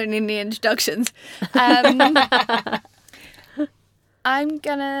 I don't need any introductions. I'm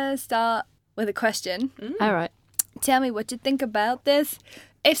gonna start with a question. All right. Tell me what you think about this.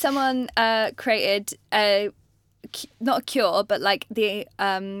 If someone created not a cure, but like the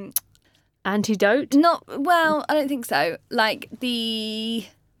Antidote? I don't think so. Like the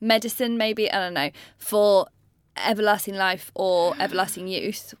medicine, maybe, I don't know, for everlasting life or everlasting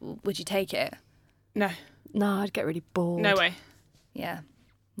youth, would you take it? No. No, I'd get really bored. No way. Yeah.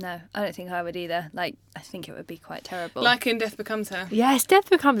 No, I don't think I would either. Like, I think it would be quite terrible. Like in Death Becomes Her. Yes, Death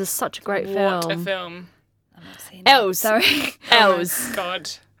Becomes such a great film. What a film. I'm not seeing Els. Sorry. Els. God.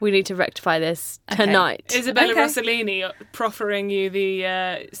 We need to rectify this tonight. Isabella Rossellini proffering you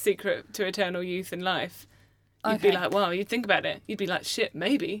the secret to eternal youth and life. You'd be like, wow, you'd think about it. You'd be like, shit,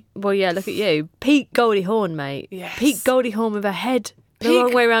 maybe. Well, yeah, look at you. Peak Goldie Hawn, mate. Yes. Peak Goldie Hawn with her head the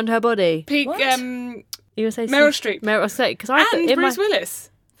wrong way around her body. Peak What? You gonna say Meryl Streep. Meryl Streep. And Bruce Willis.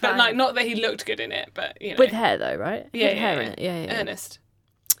 But Fine. like, not that he looked good in it, but, you know. With hair, though, right? Yeah, With hair in it. Yeah. Ernest.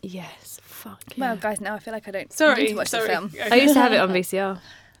 Yes, fuck Well, yeah. guys, now I feel like I don't Sorry. need to watch the film. Okay. I used to have it on VCR.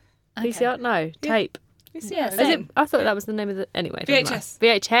 Okay. VCR? No, tape. Yeah, Is same. it? I thought that was the name of the... Anyway. doesn't VHS.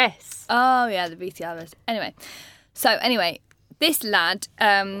 matter. VHS. Oh, yeah, the VCRs. Anyway, this lad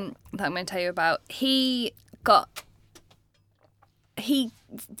that I'm going to tell you about, he thought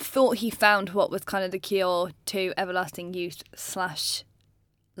he found what was kind of the cure to everlasting youth /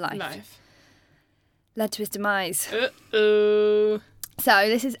 life. Led to his demise. Uh-oh. So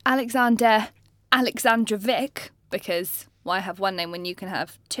this is Alexander Alexandrovich, because why have one name when you can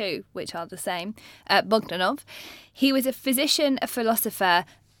have two, which are the same? Bogdanov. He was a physician, a philosopher,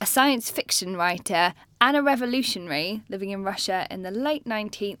 a science fiction writer, and a revolutionary living in Russia in the late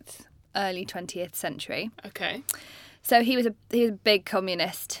 19th, early 20th century. Okay. So he was a big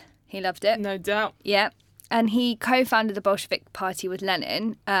communist. He loved it. No doubt. Yeah. And he co-founded the Bolshevik Party with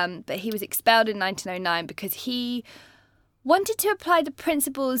Lenin, but he was expelled in 1909 because he wanted to apply the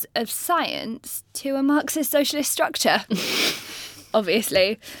principles of science to a Marxist socialist structure.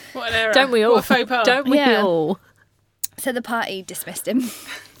 Obviously. What an error. Don't we all? What a faux pas. Don't we Yeah. all? So the party dismissed him.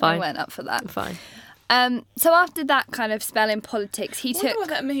 Fine. They weren't up for that. Fine. So after that kind of spell in politics, he I wonder took... what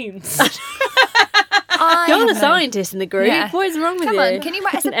that means. You're the scientist in the group. Yeah. What is wrong with Come you? on, can you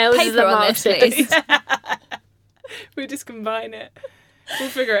write us a Els is paper at on this, Marxist. please? We just combine it. We'll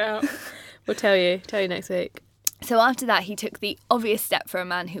figure it out. We'll tell you next week. So after that, he took the obvious step for a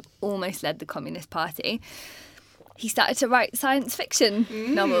man who almost led the Communist Party. He started to write science fiction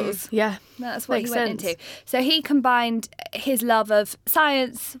novels. Yeah. That's what Makes he went sense. into. So he combined his love of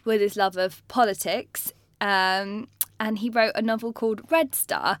science with his love of politics. And he wrote a novel called Red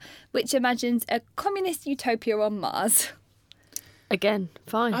Star, which imagines a communist utopia on Mars. Again,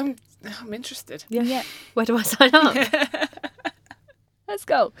 fine. I'm interested. Yeah. Where do I sign up? Let's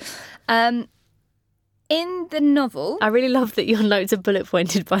go. In the novel... I really love that your notes are bullet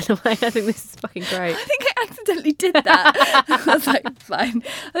pointed, by the way. I think this is fucking great. I think I accidentally did that. I was like, fine.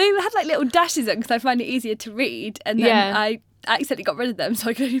 I think I had like little dashes on because I find it easier to read. And then Yeah. I accidentally got rid of them, so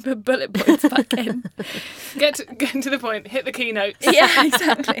I could only put bullet points back in. Get to the point. Hit the keynotes. Yeah,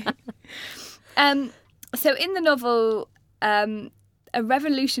 exactly. So in the novel, a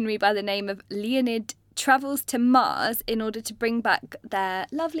revolutionary by the name of Leonid travels to Mars in order to bring back their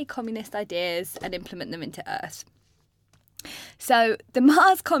lovely communist ideas and implement them into Earth. So the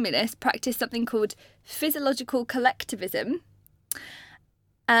Mars communists practice something called physiological collectivism.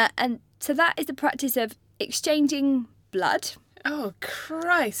 And so that is the practice of exchanging blood. Oh,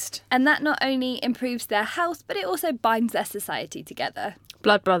 Christ. And that not only improves their health, but it also binds their society together.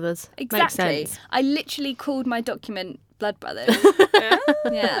 Blood Brothers. Exactly. Makes sense. I literally called my document Blood Brothers.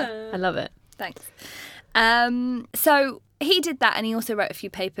 Yeah, I love it. thanks. So he did that, and he also wrote a few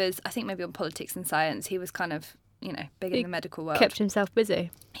papers, I think maybe on politics and science. He was kind of big in the medical world. Kept himself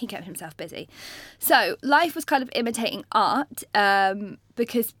busy. He kept himself busy. So life was kind of imitating art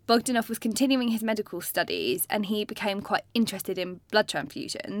because Bogdanov was continuing his medical studies and he became quite interested in blood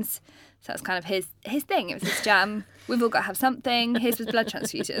transfusions. So that's kind of his thing. It was his jam. We've all got to have something. Here's his blood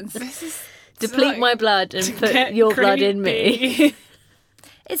transfusions. Deplete my blood and put your blood in me.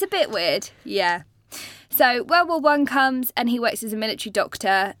 It's a bit weird, yeah. So World War I comes and he works as a military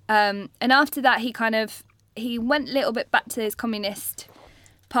doctor. And after that, he went a little bit back to his communist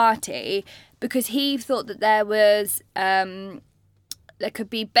party because he thought that there could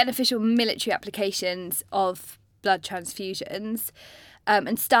be beneficial military applications of blood transfusions.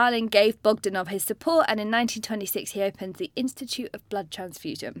 And Stalin gave Bogdanov his support, and in 1926 he opened the Institute of Blood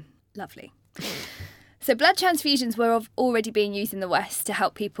Transfusion. Lovely. So blood transfusions were already being used in the West to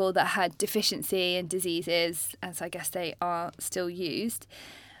help people that had deficiency and diseases, as I guess they are still used.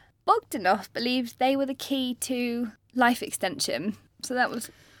 Bogdanov believed they were the key to life extension. So that was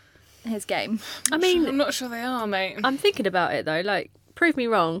his game. I mean, I'm not sure they are, mate. I'm thinking about it though. Like, prove me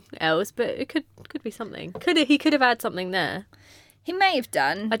wrong, Els, but it could be something. He could have had something there. He may have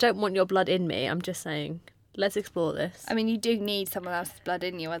done. I don't want your blood in me. I'm just saying. Let's explore this. I mean, you do need someone else's blood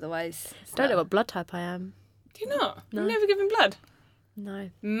in you, otherwise. Don't know what blood type I am. Do you not? No. You've never given blood? No.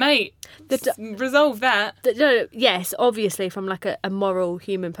 Mate, resolve that. No, yes, obviously, from like a moral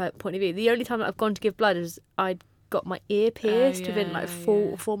human point of view. The only time that I've gone to give blood is I got my ear pierced within like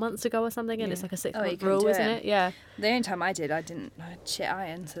 4 months ago or something, and it's like a 6-month rule, isn't it? Yeah. The only time I did, I had shit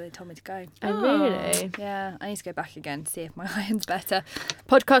iron, so they told me to go. Oh, really? Yeah, I need to go back again to see if my iron's better.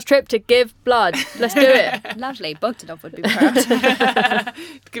 Podcast trip to give blood. Let's do it. Lovely. Bogdanov would be proud.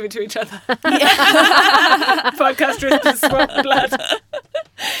 Give it to each other. Podcast trip to swap blood.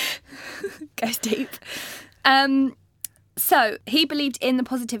 Goes deep. So he believed in the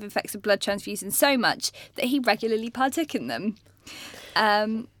positive effects of blood transfusions so much that he regularly partook in them.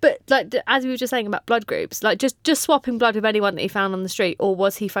 But like as we were just saying about blood groups, like just swapping blood with anyone that he found on the street, or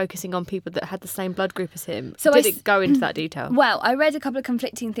was he focusing on people that had the same blood group as him? So did it go into that detail? Well, I read a couple of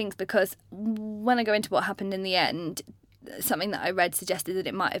conflicting things because when I go into what happened in the end, something that I read suggested that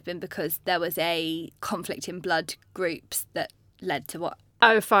it might have been because there was a conflict in blood groups that led to what.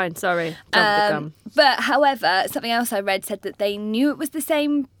 Oh, fine. Sorry. Jumped the gun. But however, something else I read said that they knew it was the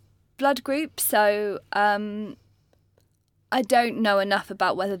same blood group. So I don't know enough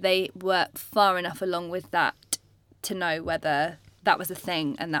about whether they were far enough along with that to know whether that was a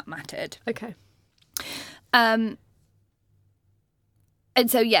thing and that mattered. Okay. And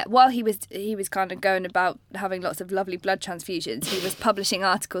so, yeah, while he was kind of going about having lots of lovely blood transfusions, he was publishing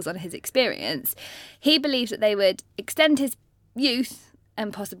articles on his experience. He believed that they would extend his youth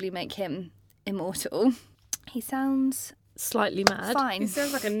and possibly make him immortal. He sounds slightly mad. Fine. He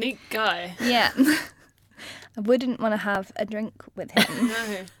sounds like a neat guy. Yeah. I wouldn't want to have a drink with him.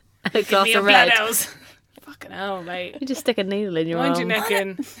 No. A glass of red. Fucking hell, mate. You just stick a needle in your arm. Wind your neck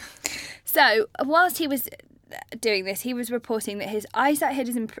in. So, whilst he was doing this, he was reporting that his eyesight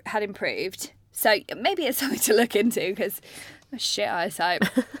had improved. So maybe it's something to look into because shit eyesight.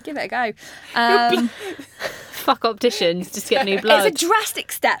 Give it a go. Fuck opticians, just get new blood. It's a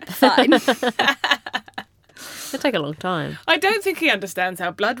drastic step, fine. It'll take a long time. I don't think he understands how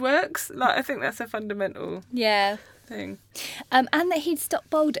blood works. Like, I think that's a fundamental thing. And that he'd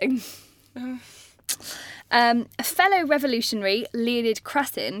stopped balding. A fellow revolutionary, Leonid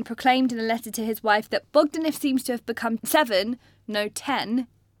Krasin, proclaimed in a letter to his wife that Bogdanov seems to have become 10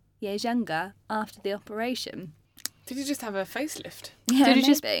 years younger after the operation. Did he just have a facelift? Yeah, Did he maybe.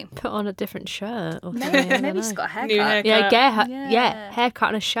 just put on a different shirt or something? Maybe he's got a haircut. New haircut. Yeah, haircut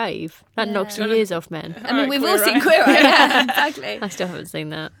and a shave. That knocks years off men. I mean, we've all seen Queer Eye. Yeah, exactly. I still haven't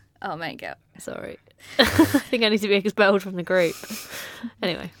seen that. Oh, mate, go. Sorry. I think I need to be expelled from the group.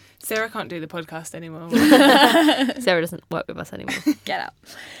 Anyway. Sarah can't do the podcast anymore. Sarah doesn't work with us anymore. Get out.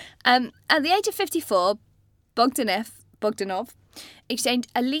 At the age of 54, Bogdanov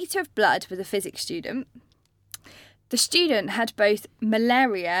exchanged a litre of blood with a physics student. The student had both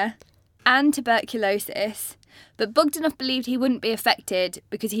malaria and tuberculosis, but Bogdanov believed he wouldn't be affected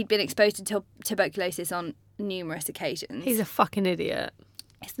because he'd been exposed to tuberculosis on numerous occasions. He's a fucking idiot.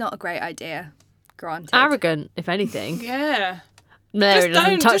 It's not a great idea, granted. Arrogant, if anything. Yeah. Mary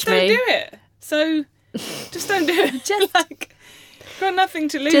doesn't touch me. Just don't do it. So, just don't do it. Just like, got nothing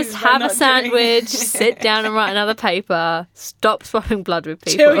to lose. Just have a sandwich, sit down and write another paper, stop swapping blood with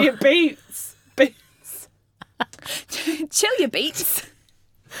people. Chill your beats. Chill your beats.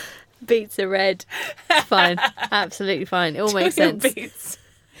 Beets are red. It's fine. Absolutely fine. It all makes sense. Beats.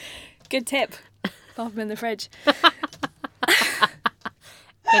 Good tip. Pop them in the fridge.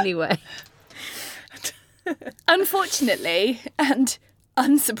 Anyway. Unfortunately, and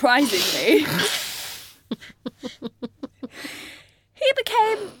unsurprisingly, he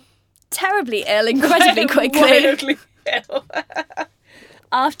became terribly ill incredibly quickly. Wildly ill.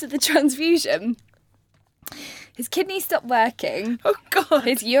 After the transfusion. His kidneys stopped working. Oh, God.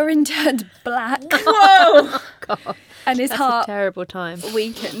 His urine turned black. Whoa. God. And his That's heart a terrible time.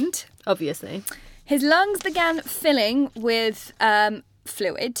 weakened. Obviously. His lungs began filling with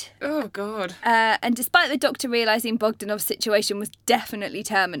fluid. Oh, God. And despite the doctor realising Bogdanov's situation was definitely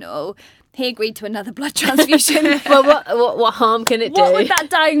terminal, he agreed to another blood transfusion. Well, what harm can it do? What would that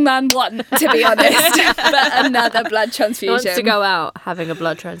dying man want, to be honest? But another blood He transfusion. wants to go out having a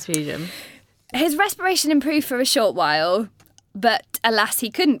blood transfusion. His respiration improved for a short while, but alas,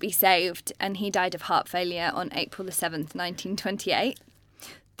 he couldn't be saved, and he died of heart failure on April the 7th, 1928.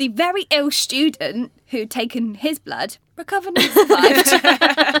 The very ill student who'd taken his blood recovered and survived.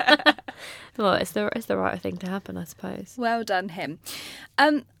 Well, it's the right thing to happen, I suppose. Well done, him.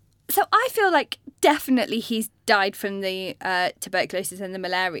 So I feel like definitely he's died from the tuberculosis and the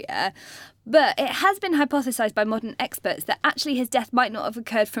malaria, but it has been hypothesised by modern experts that actually his death might not have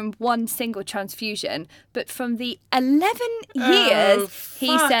occurred from one single transfusion, but from the 11 years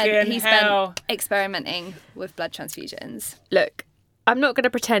he spent experimenting with blood transfusions. Look, I'm not going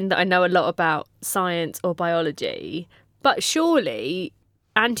to pretend that I know a lot about science or biology, but surely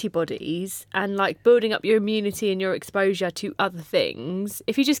antibodies and like building up your immunity and your exposure to other things,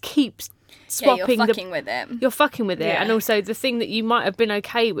 if you just keep swapping you're fucking with it. You're fucking with it. Yeah. And also the thing that you might have been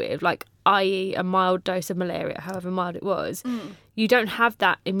okay with, like i.e. a mild dose of malaria, however mild it was, you don't have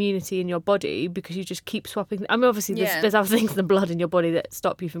that immunity in your body because you just keep swapping. I mean, obviously there's other things in the blood in your body that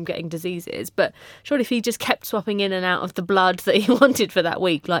stop you from getting diseases, but surely if he just kept swapping in and out of the blood that he wanted for that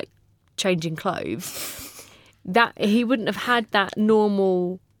week, like changing clothes, that he wouldn't have had that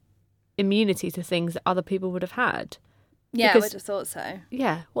normal immunity to things that other people would have had. Yeah, Because- I would have thought so.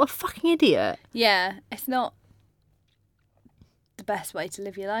 Yeah, what a fucking idiot. Yeah, it's not the best way to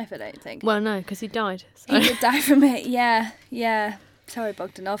live your life, I don't think. Well, no, because he died. So. He did die from it, yeah. Sorry,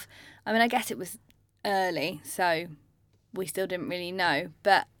 Bogdanov. I mean, I guess it was early, so we still didn't really know.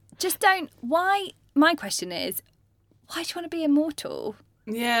 But just don't... My question is, why do you want to be immortal?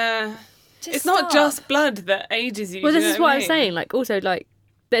 Yeah. Just It's not stop. just blood that ages you. Well, do this you is know what I I'm mean? saying. Like, also, like,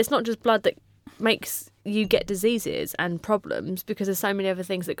 it's not just blood that makes you get diseases and problems, because there's so many other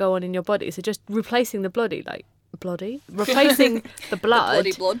things that go on in your body. So just replacing the replacing the blood,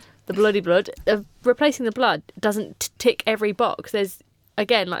 the bloody blood, replacing the blood doesn't tick every box. There's,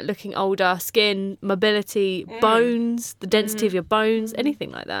 again, like looking older, skin, mobility, bones, the density of your bones,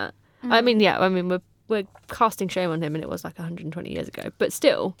 anything like that. I mean, we're casting shame on him, and it was like 120 years ago. But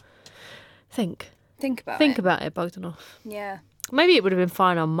still, think Think about it, Bogdanov. Yeah. Maybe it would have been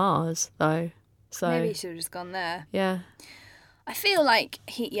fine on Mars, though. So Maybe he should have just gone there. yeah. I feel like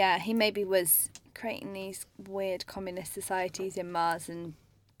he maybe was creating these weird communist societies in Mars and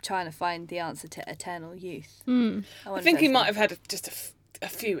trying to find the answer to eternal youth. I think he might have had just a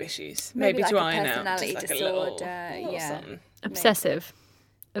few issues, maybe like to a iron out. personality Just like a little disorder, yeah. something.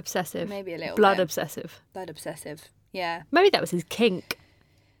 Obsessive. Maybe a little blood bit. obsessive. Blood obsessive. Yeah. Maybe that was his kink.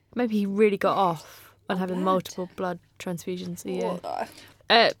 Maybe he really got off on having blood. multiple blood transfusions a year. Ugh.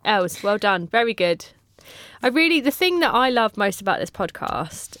 Els, well done. Very good. The thing that I love most about this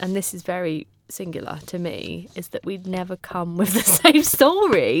podcast, and this is very singular to me, is that we'd never come with the same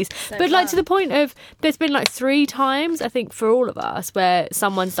stories. But like to the point of, there's been like 3 times, I think, for all of us, where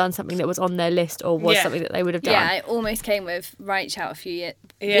someone's done something that was on their list or was something that they would have done. Yeah, I almost came with Right Shout a few years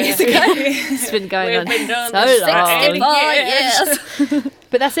Yeah. ago. It's been going on We've been doing so this long. 65 years.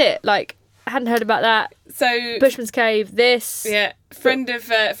 But that's it. Like, I hadn't heard about that. So Bushman's Cave, this. yeah, friend of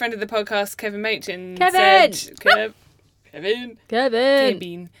the podcast, Kevin Machin, Kevin! said, Kevin,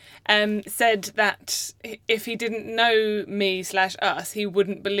 said that if he didn't know me/us, he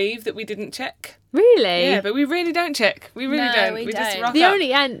wouldn't believe that we didn't check. Really? Yeah, but we really don't check. We really No, don't. we just don't. rock The up.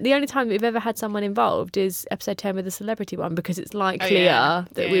 only time that we've ever had someone involved is episode 10 with the celebrity one, because it's likelier yeah.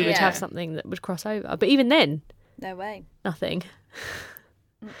 that we would Yeah. have something that would cross over. But even then, No way. nothing.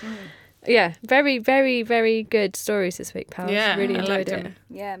 Yeah, very, very, very good stories this week, pals. Yeah, Really I enjoyed liked it. them.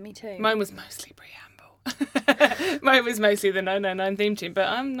 Yeah, me too. Mine was mostly preamble. Mine was mostly the 999 theme tune, but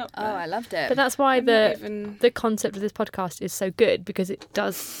I'm not. Oh, I loved it. But that's why I'm not even- the concept of this podcast is so good, because it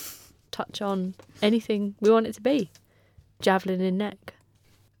does touch on anything we want it to be. Javelin in neck.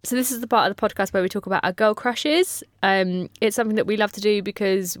 So this is the part of the podcast where we talk about our girl crushes. It's something that we love to do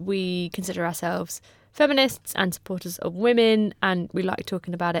because we consider ourselves feminists and supporters of women, and we like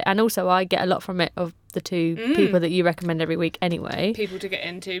talking about it. And also I get a lot from it of the two people that you recommend every week anyway. People to get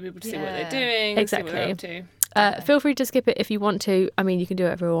into, people to see what they're doing, exactly. see what they're up to. Feel free to skip it if you want to. I mean, you can do it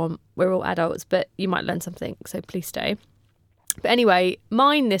everyone. We're all adults, but you might learn something, so please stay. But anyway,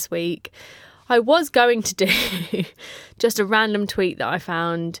 mine this week, I was going to do just a random tweet that I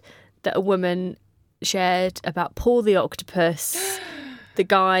found that a woman shared about Paul the octopus, the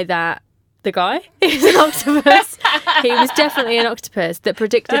guy is an octopus. He was definitely an octopus that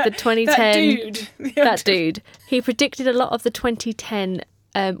predicted the 2010. That dude. He predicted a lot of the 2010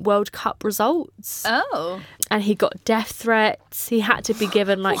 World Cup results. Oh. And he got death threats. He had to be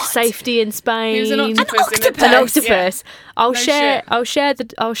given safety in Spain. He was an octopus. An octopus. Yeah. I'll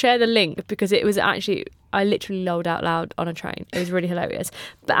share the link because it was actually, I literally lolled out loud on a train. It was really hilarious.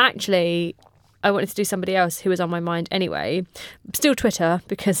 But actually, I wanted to do somebody else who was on my mind anyway. Still Twitter,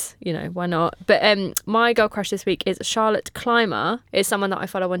 because, why not? But my girl crush this week is Charlotte Clymer. It's someone that I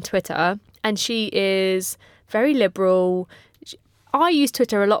follow on Twitter. And she is very liberal. I use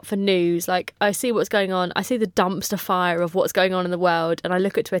Twitter a lot for news. Like, I see what's going on. I see the dumpster fire of what's going on in the world. And I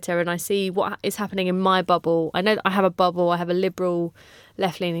look at Twitter and I see what is happening in my bubble. I know that I have a bubble. I have a liberal,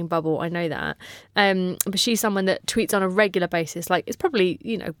 left-leaning bubble. I know that. But she's someone that tweets on a regular basis. Like, it's probably,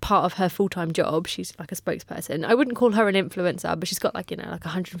 part of her full-time job. She's like a spokesperson. I wouldn't call her an influencer, but she's got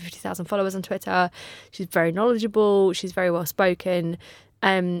 150,000 followers on Twitter. She's very knowledgeable. She's very well-spoken.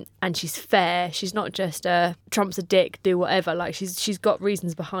 And she's fair. She's not just Trump's a dick, do whatever. Like, she's got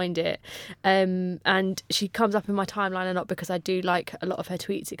reasons behind it. And she comes up in my timeline a lot because I do like a lot of her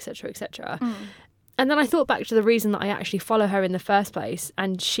tweets, etc., etc. And then I thought back to the reason that I actually follow her in the first place.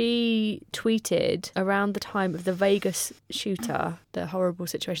 And she tweeted around the time of the Vegas shooter, the horrible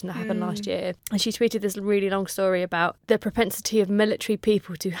situation that happened last year. And she tweeted this really long story about the propensity of military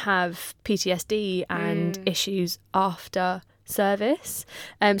people to have PTSD and issues after service.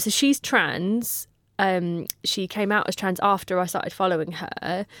 So she's trans. She came out as trans after I started following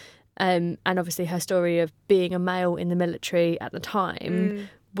her. And obviously her story of being a male in the military at the time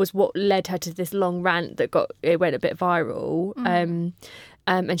was what led her to this long rant that went a bit viral.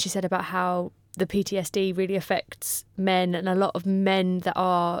 And she said about how the PTSD really affects men, and a lot of men that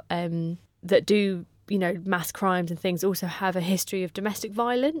are that do mass crimes and things also have a history of domestic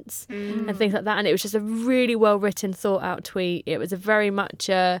violence and things like that. And it was just a really well written, thought out tweet. It was a very much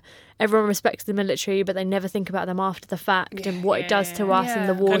everyone respects the military, but they never think about them after the fact and what it does to us and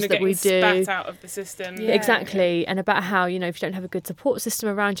the wars that we do. Spat out of the system. Exactly. And about how, if you don't have a good support system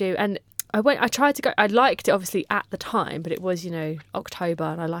around you. And I tried to go, I liked it obviously at the time, but it was, October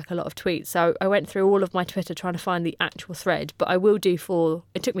and I like a lot of tweets. So I went through all of my Twitter trying to find the actual thread, but I will do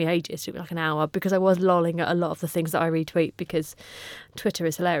it took me ages, it took me like an hour because I was lolling at a lot of the things that I retweet because Twitter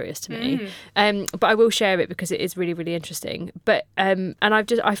is hilarious to me. But I will share it because it is really, really interesting. But, and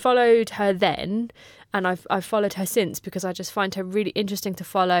I followed her then. And I've followed her since because I just find her really interesting to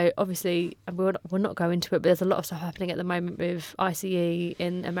follow. Obviously, we'll not go into it, but there's a lot of stuff happening at the moment with ICE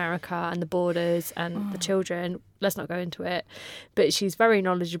in America and the borders and the children. Let's not go into it. But she's very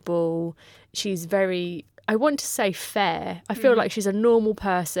knowledgeable. She's very, I want to say fair. I feel like she's a normal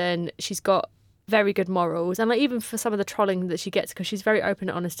person. She's got very good morals, and even for some of the trolling that she gets, because she's very open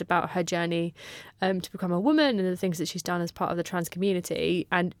and honest about her journey to become a woman and the things that she's done as part of the trans community.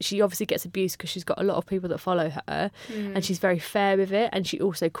 And she obviously gets abuse because she's got a lot of people that follow her, and she's very fair with it, and she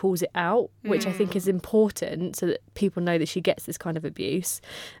also calls it out, which I think is important so that people know that she gets this kind of abuse.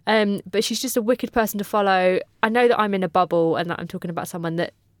 But she's just a wicked person to follow. I know that I'm in a bubble and that I'm talking about someone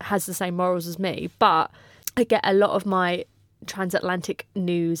that has the same morals as me, but I get a lot of my transatlantic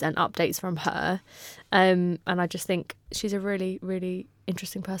news and updates from her, and I just think she's a really, really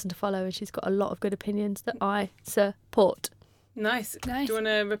interesting person to follow, and she's got a lot of good opinions that I support. Nice. Do you want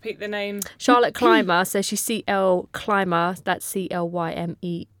to repeat the name? Charlotte Clymer. So she's CL Clymer, that's CLYMER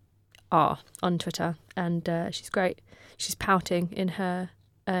on Twitter, and she's great. She's pouting in her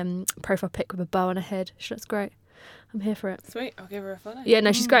profile pic with a bow on her head. That's great. I'm here for it. Sweet, I'll give her a follow. Yeah,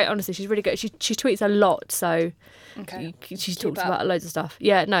 no, she's great, honestly. She's really good. She tweets a lot, so she talks about loads of stuff.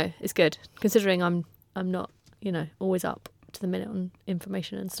 Yeah, no, it's good. Considering I'm not, always up to the minute on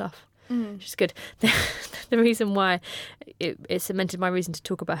information and stuff. She's good. The reason why it cemented my reason to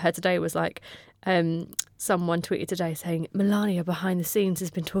talk about her today was someone tweeted today saying Melania behind the scenes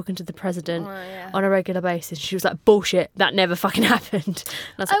has been talking to the president on a regular basis. She was like, bullshit, that never fucking happened.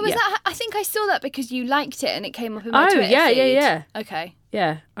 And I was like, that? I think I saw that because you liked it and it came up in my Twitter feed. Yeah. Okay.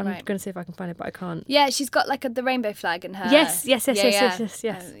 Yeah, I'm going to see if I can find it, but I can't. Yeah, she's got the rainbow flag in her. Yes.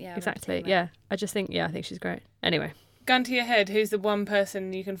 Exactly. Yeah, I think she's great. Anyway. Gun to your head, who's the one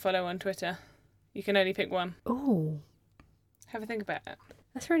person you can follow on Twitter? You can only pick one. Oh, Have a think about it.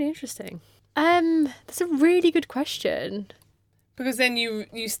 that's really interesting. That's a really good question. Because then you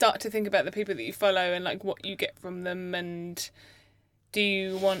start to think about the people that you follow and like what you get from them, and do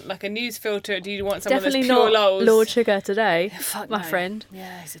you want like a news filter? Do you want someone Definitely that's pure not lols? Lord Sugar today. Fuck my no. friend.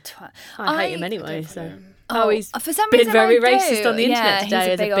 Yeah, he's a twat. I hate him anyway. don't So. follow him. Oh, he's for some been reason very I do. racist on the internet today. He's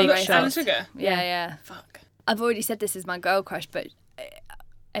a as big a old big racist. shot. Alan Sugar. Yeah. Fuck. I've already said this is my girl crush, but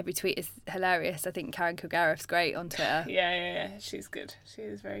every tweet is hilarious. I think Karen Kilgariff's great on Twitter. Yeah. She's good. She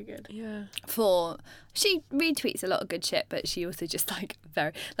is very good. Yeah. She retweets a lot of good shit, but she also just like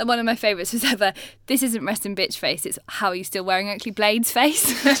one of my favourites was ever, this isn't resting bitch face, it's how are you still wearing Oakley Blades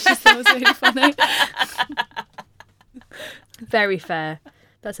face. Which just was really funny. Very fair.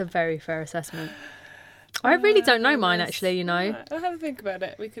 That's a very fair assessment. I really don't know mine, actually, you know. I'll have a think about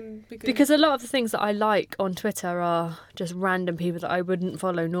it. We can... Because a lot of the things that I like on Twitter are just random people that I wouldn't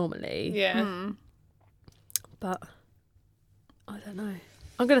follow normally. Yeah. But I don't know.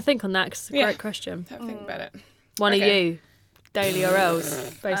 I'm going to think on that because it's a great question. Have a think about it. One of you, Daily or else,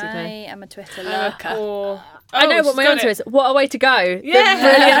 basically. I am a Twitter lurker. I know what my answer is. What a way to go. Yeah. The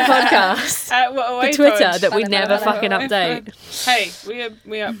brilliant podcast. What a way The Twitter pod. that we never fucking update. Hey,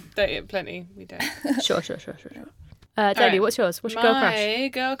 we update it plenty. We don't. Sure. Daily, right. what's yours? What's your girl crush? My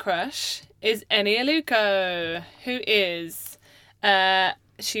girl crush is Eni Aluko, who is...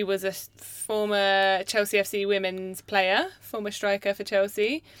 she was a former Chelsea FC women's player, former striker for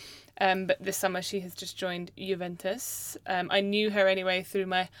Chelsea. But this summer she has just joined Juventus. I knew her anyway through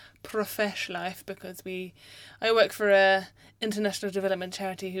my professional life because I work for a international development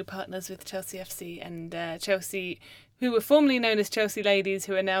charity who partners with Chelsea FC, and Chelsea, who were formerly known as Chelsea Ladies,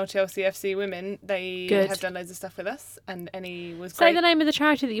 who are now Chelsea FC Women, they have done loads of stuff with us, and Eni was great. Say the name of the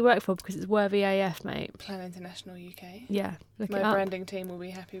charity that you work for because it's Worthy AF, mate. Plan International UK. Yeah, look My it up. branding team will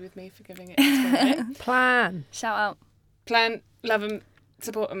be happy with me for giving it a Plan. Shout out. Plan, love them,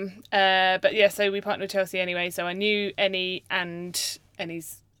 support them. But yeah, so we partnered with Chelsea anyway, so I knew Eni, and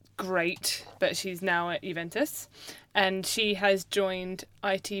Eni's great, but she's now at Juventus. And she has joined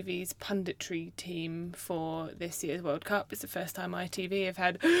ITV's punditry team for this year's World Cup. It's the first time ITV have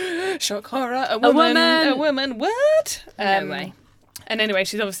had, shock horror, a woman, what? No way. And anyway,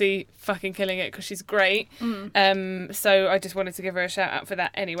 she's obviously fucking killing it because she's great. So I just wanted to give her a shout out for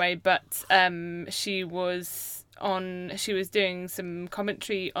that anyway. But she was doing some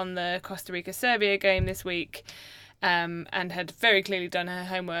commentary on the Costa Rica-Serbia game this week. And had very clearly done her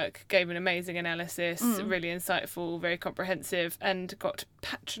homework, gave an amazing analysis, really insightful, very comprehensive, and got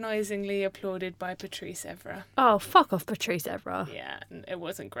patronisingly applauded by Patrice Evra. Oh, fuck off, Patrice Evra. Yeah, it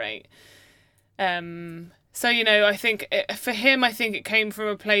wasn't great. So, you know, I think for him, I think it came from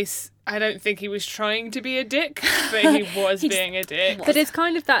a place, I don't think he was trying to be a dick, but he was being a dick. But it's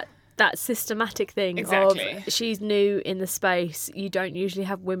kind of that systematic thing Exactly. of she's new in the space. You don't usually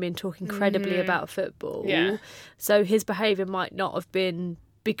have women talking credibly about football. Yeah. So his behaviour might not have been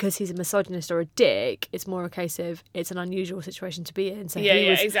because he's a misogynist or a dick. It's more a case of it's an unusual situation to be in. So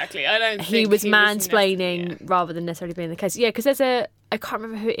Exactly. I don't think he was mansplaining rather than necessarily being the case. Yeah, because I can't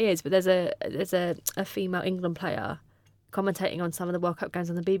remember who it is, but there's a female England player commentating on some of the World Cup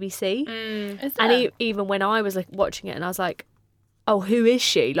games on the BBC. And even when I was like watching it, and I was like, oh, who is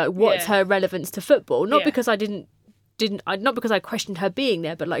she? Like, what's her relevance to football? Not because I not because I questioned her being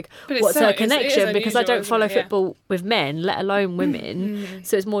there, but like, what's her connection? It is because I don't follow unusual, football with men, let alone women.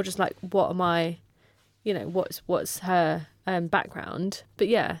 So it's more just like, what am I? You know, what's her background? But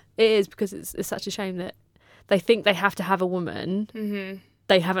yeah, it is because it's such a shame that they think they have to have a woman.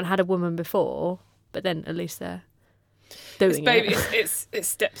 They haven't had a woman before, but then at least they're doing it's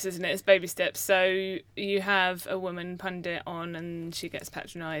steps, isn't it? It's baby steps. So you have a woman pundit on and she gets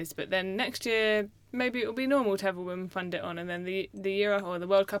patronised, but then next year maybe it'll be normal to have a woman pundit on, and then the year or the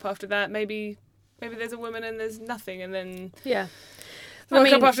World Cup after that maybe there's a woman and there's nothing, and then the World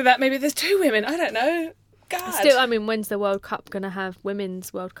Cup after that maybe there's two women. I don't know. God. Still, I mean, when's the World Cup going to have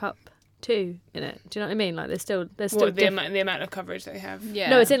Women's World Cup 2 in it? Do you know what I mean? Like, there's still the amount of coverage they have. Yeah.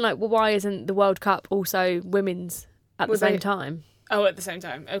 No, it's in like, well, why isn't the World Cup also women's at the same time? Oh, at the same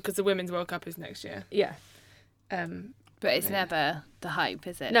time. Oh, because the Women's World Cup is next year. Yeah. But it's never the hype,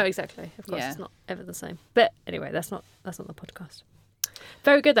 is it? No, exactly. Of course, it's not ever the same. But anyway, that's not the podcast.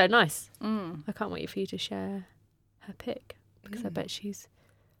 Very good though. Nice. I can't wait for you to share her pic because I bet she's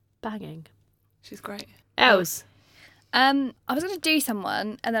banging. She's great. Els. I was going to do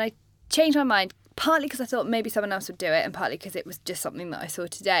someone, and then I changed my mind, partly because I thought maybe someone else would do it, and partly because it was just something that I saw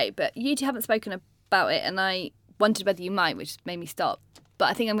today. But you two haven't spoken about it, and I wondered whether you might, which made me stop. But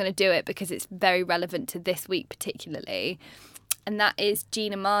I think I'm going to do it because it's very relevant to this week particularly. and that is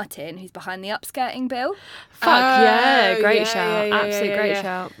Gina Martin, who's behind the upskirting bill. Great shout. Absolute great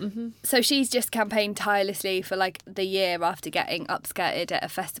shout. Mm-hmm. So she's just campaigned tirelessly for like the year after getting upskirted at a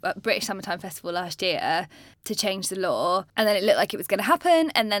festival, British Summertime Festival last year, to change the law, and then it looked like it was going to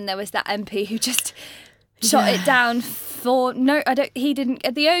happen, and then there was that MP who just shot it down for he didn't.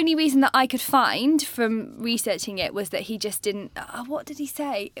 The only reason that I could find from researching it was that he just didn't. What did he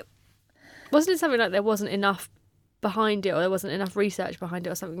say? Wasn't it something like there wasn't enough behind it, or there wasn't enough research behind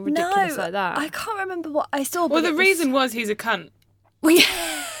it, or something ridiculous like that? I can't remember what I saw. Well, the reason was he's a cunt. Well,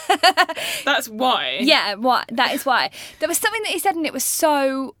 yeah. That's why. Yeah, that is why. There was something that he said and it was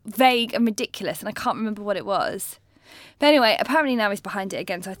so vague and ridiculous, and I can't remember what it was. But anyway, apparently now he's behind it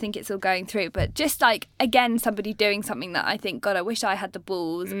again, so I think it's all going through. But just like, again, somebody doing something that I think, God, I wish I had the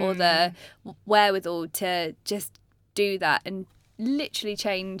balls or the wherewithal to just do that and literally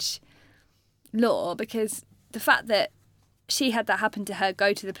change law, because the fact that she had that happen to her,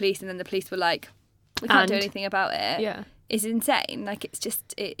 go to the police, and then the police were like, we can't do anything about it, is insane. Like,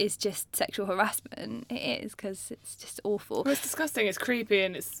 it is just sexual harassment. It is, because it's just awful. Well, it's disgusting, it's creepy,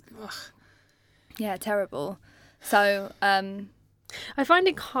 and it's... Ugh. Yeah, terrible. So, I find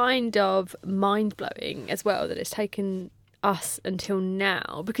it kind of mind-blowing as well that it's taken us until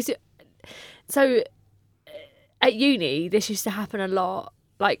now, because so at uni this used to happen a lot.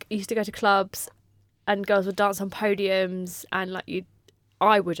 Like, you used to go to clubs and girls would dance on podiums, and like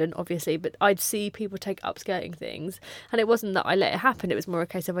I wouldn't, obviously, but I'd see people take upskirting things, and it wasn't that I let it happen, it was more a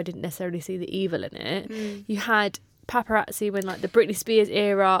case of I didn't necessarily see the evil in it. You had paparazzi when, like, the Britney Spears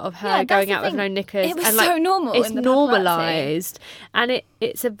era of her going out with no knickers, it was and like, so normal. It's normalised, and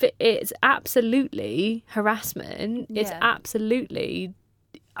it's absolutely harassment. It's absolutely,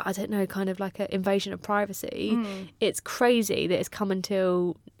 I don't know, kind of like an invasion of privacy. It's crazy that it's come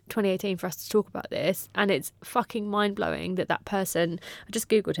until 2018 for us to talk about this, and it's fucking mind-blowing that person, I just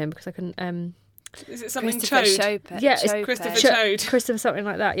googled him because I couldn't is it something Christopher Chode? Chope? Yeah, it's Christopher Chode. Christopher something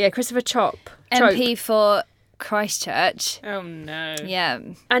like that. Yeah, Christopher Chope. MP for Christchurch. Oh no. Yeah.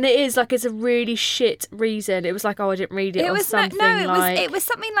 And it is like, it's a really shit reason. It was like, I didn't read it, or something. It was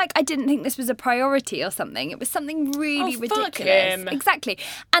something like, I didn't think this was a priority or something. It was something really ridiculous. Fuck him. Exactly.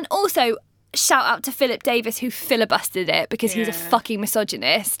 And also, shout out to Philip Davis, who filibustered it because he's a fucking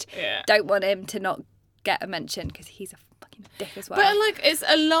misogynist. Yeah. Don't want him to not get a mention because he's a fucking dick as well. But like, it's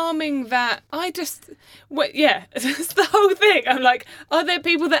alarming that it's the whole thing. I'm like, are there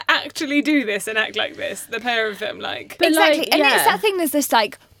people that actually do this and act like this? The pair of them, like. But exactly, and it's that thing that's just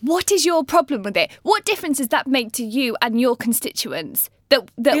like, what is your problem with it? What difference does that make to you and your constituents? That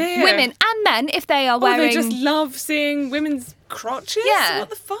women and men, if they are wearing... Or they just love seeing women's crotches? Yeah. What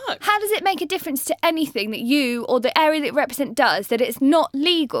the fuck? How does it make a difference to anything that you or the area that you represent does, that it's not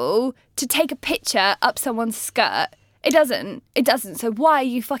legal to take a picture up someone's skirt? It doesn't. So why are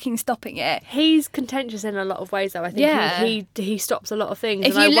you fucking stopping it? He's contentious in a lot of ways, though. I think he stops a lot of things.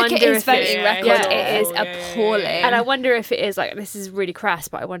 If you look at his voting record, it is appalling. And I wonder if it is, like, this is really crass,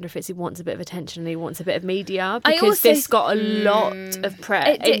 but I wonder if he wants a bit of attention and he wants a bit of media, because this got a lot of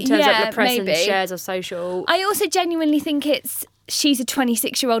press in terms of the press and shares of social. I also genuinely think she's a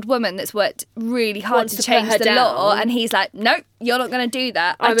 26-year-old woman that's worked really hard to change the law, and he's like, nope, you're not going to do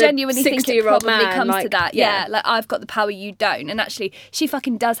that. I genuinely think it probably comes to that. Yeah, like, I've got the power, you don't. And actually, she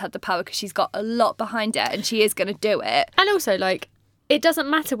fucking does have the power because she's got a lot behind her and she is going to do it. And also, like, it doesn't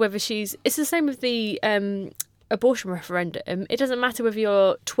matter whether it's the same with the abortion referendum. It doesn't matter whether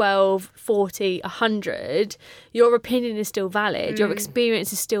you're 12, 40, 100. Your opinion is still valid. Your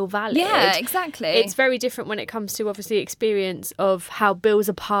experience is still valid. Yeah, exactly. It's very different when it comes to, obviously, experience of how bills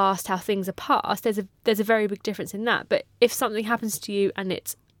are passed, how things are passed. There's a very big difference in that. But if something happens to you and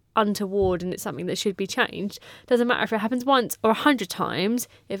it's untoward and it's something that should be changed, doesn't matter if it happens once or 100 times.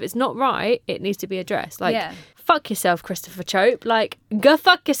 If it's not right, it needs to be addressed. Like, fuck yourself, Christopher Chope. Like, go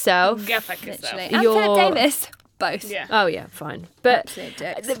fuck yourself. Go fuck yourself. Literally. And Philip Davis. Both. Yeah. Oh yeah, fine. But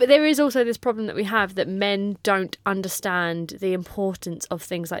there is also this problem that we have, that men don't understand the importance of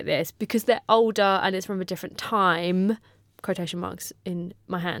things like this because they're older and it's from a different time, quotation marks in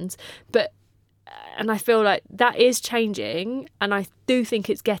my hands. And I feel like that is changing, and I do think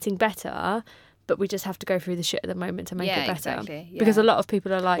it's getting better, but we just have to go through the shit at the moment to make it better. Exactly. Yeah. Because a lot of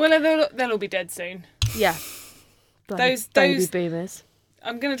people are like, well, they'll all be dead soon. Yeah. Those baby boomers.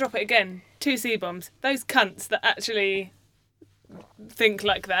 I'm going to drop it again. 2 C-bombs. Those cunts that actually think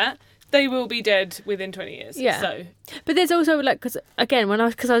like that, they will be dead within 20 years. Yeah. So. But there's also, like, because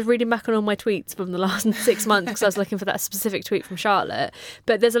I was reading back on all my tweets from the last 6 months because I was looking for that specific tweet from Charlotte.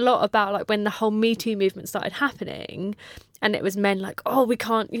 But there's a lot about, like, when the whole Me Too movement started happening, and it was men like, oh, we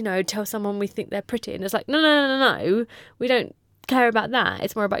can't, tell someone we think they're pretty. And it's like, no. We don't care about that.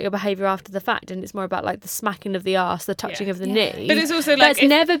 It's more about your behaviour after the fact, and it's more about like the smacking of the arse, the touching of the knee. But it's also like that's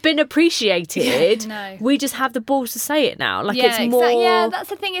never been appreciated. No. We just have the balls to say it now. Like it's more. Yeah, that's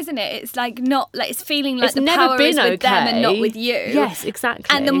the thing, isn't it? It's like not like it's feeling like it's the never power been is with them and not with you. Yes,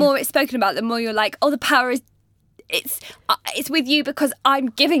 exactly. And the more it's spoken about, the more you're like, oh, the power is. It's with you because I'm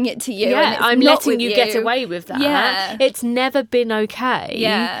giving it to you. Yeah, and it's I'm not letting with you get away with that. Yeah. It's never been okay.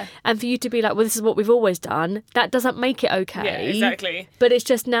 Yeah. And for you to be like, well, this is what we've always done, that doesn't make it okay. Yeah, exactly. But it's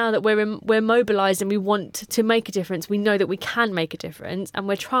just now that we're mobilised and we want to make a difference. We know that we can make a difference and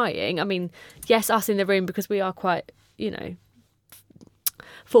we're trying. I mean, yes, us in the room because we are quite,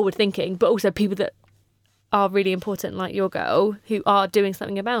 forward thinking, but also people that are really important like your girl who are doing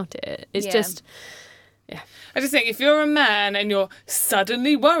something about it. It's just... Yeah. I just think if you're a man and you're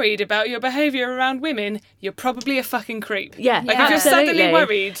suddenly worried about your behaviour around women, you're probably a fucking creep. Yeah, like if you're suddenly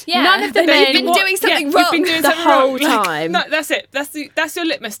worried, none of the men you've been doing something wrong. You've been doing the something whole wrong. time. No, that's it. That's your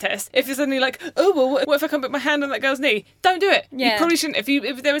litmus test. If you're suddenly like, oh well, what if I can't put my hand on that girl's knee? Don't do it. Yeah. You probably shouldn't.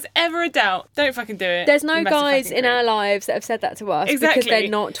 If there was ever a doubt, don't fucking do it. There's no You massive guys fucking in creep. our lives that have said that to us Exactly. because they're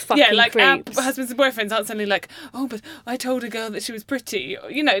not fucking like creeps. our husbands and boyfriends aren't suddenly like, oh, but I told a girl that she was pretty.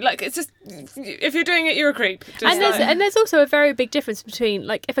 Like it's just if you're doing it, you're a creep. Just And there's also a very big difference between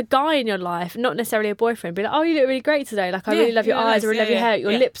like if a guy in your life, not necessarily a boyfriend, be like, oh, you look really great today. Like I really love your eyes, I really love your hair,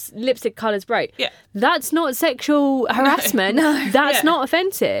 your lipstick colour's great. Yeah. That's not sexual harassment. No. That's not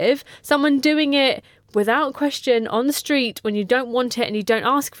offensive. Someone doing it without question on the street when you don't want it and you don't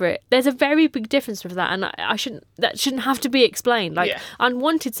ask for it. There's a very big difference with that, and that shouldn't have to be explained. Like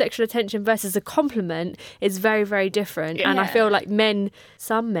unwanted sexual attention versus a compliment is very, very different. And I feel like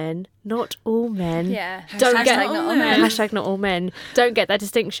some men, not all men, don't get hashtag not all men don't get that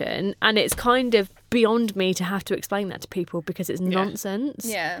distinction, and it's kind of beyond me to have to explain that to people because it's nonsense.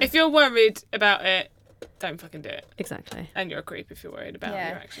 Yeah. If you're worried about it, don't fucking do it. Exactly. And you're a creep if you're worried about your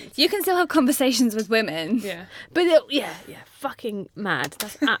actions. You can still have conversations with women. Yeah. But fucking mad.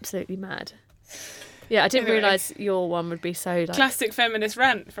 That's absolutely mad. Yeah, I didn't realise your one would be so like... Classic feminist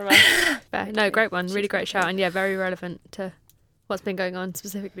rant from us. Fair. No, great one. Really great shout. And very relevant to what's been going on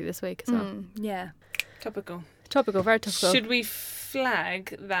specifically this week as well. Yeah. Topical, very topical. Should we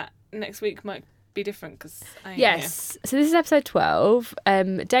flag that next week might be different? Because yes. So this is episode 12.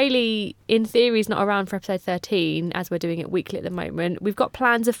 Daily, in theory, is not around for episode 13 as we're doing it weekly at the moment. We've got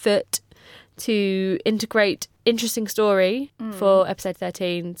plans afoot to integrate interesting story for episode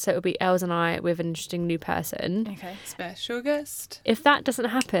 13. So it'll be Els and I with an interesting new person. Okay. Special guest. If that doesn't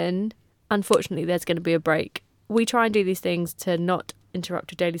happen, unfortunately, there's going to be a break. We try and do these things to not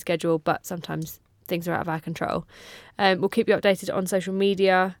interrupt your daily schedule, but sometimes things are out of our control. We'll keep you updated on social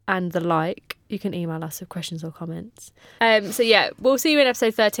media and the like. You can email us with questions or comments. We'll see you in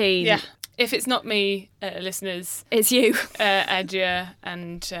episode 13. Yeah. If it's not me, listeners, it's you. Adieu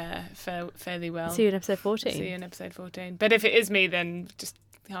and fairly well. See you in episode 14. See you in episode 14. But if it is me, then just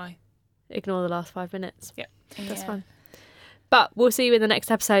hi. Ignore the last 5 minutes. Yeah. That's fine. But we'll see you in the next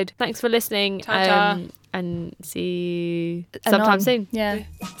episode. Thanks for listening. And see you sometime soon. Yeah.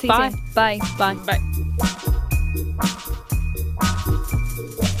 See Bye. you soon. Bye. Bye. Bye.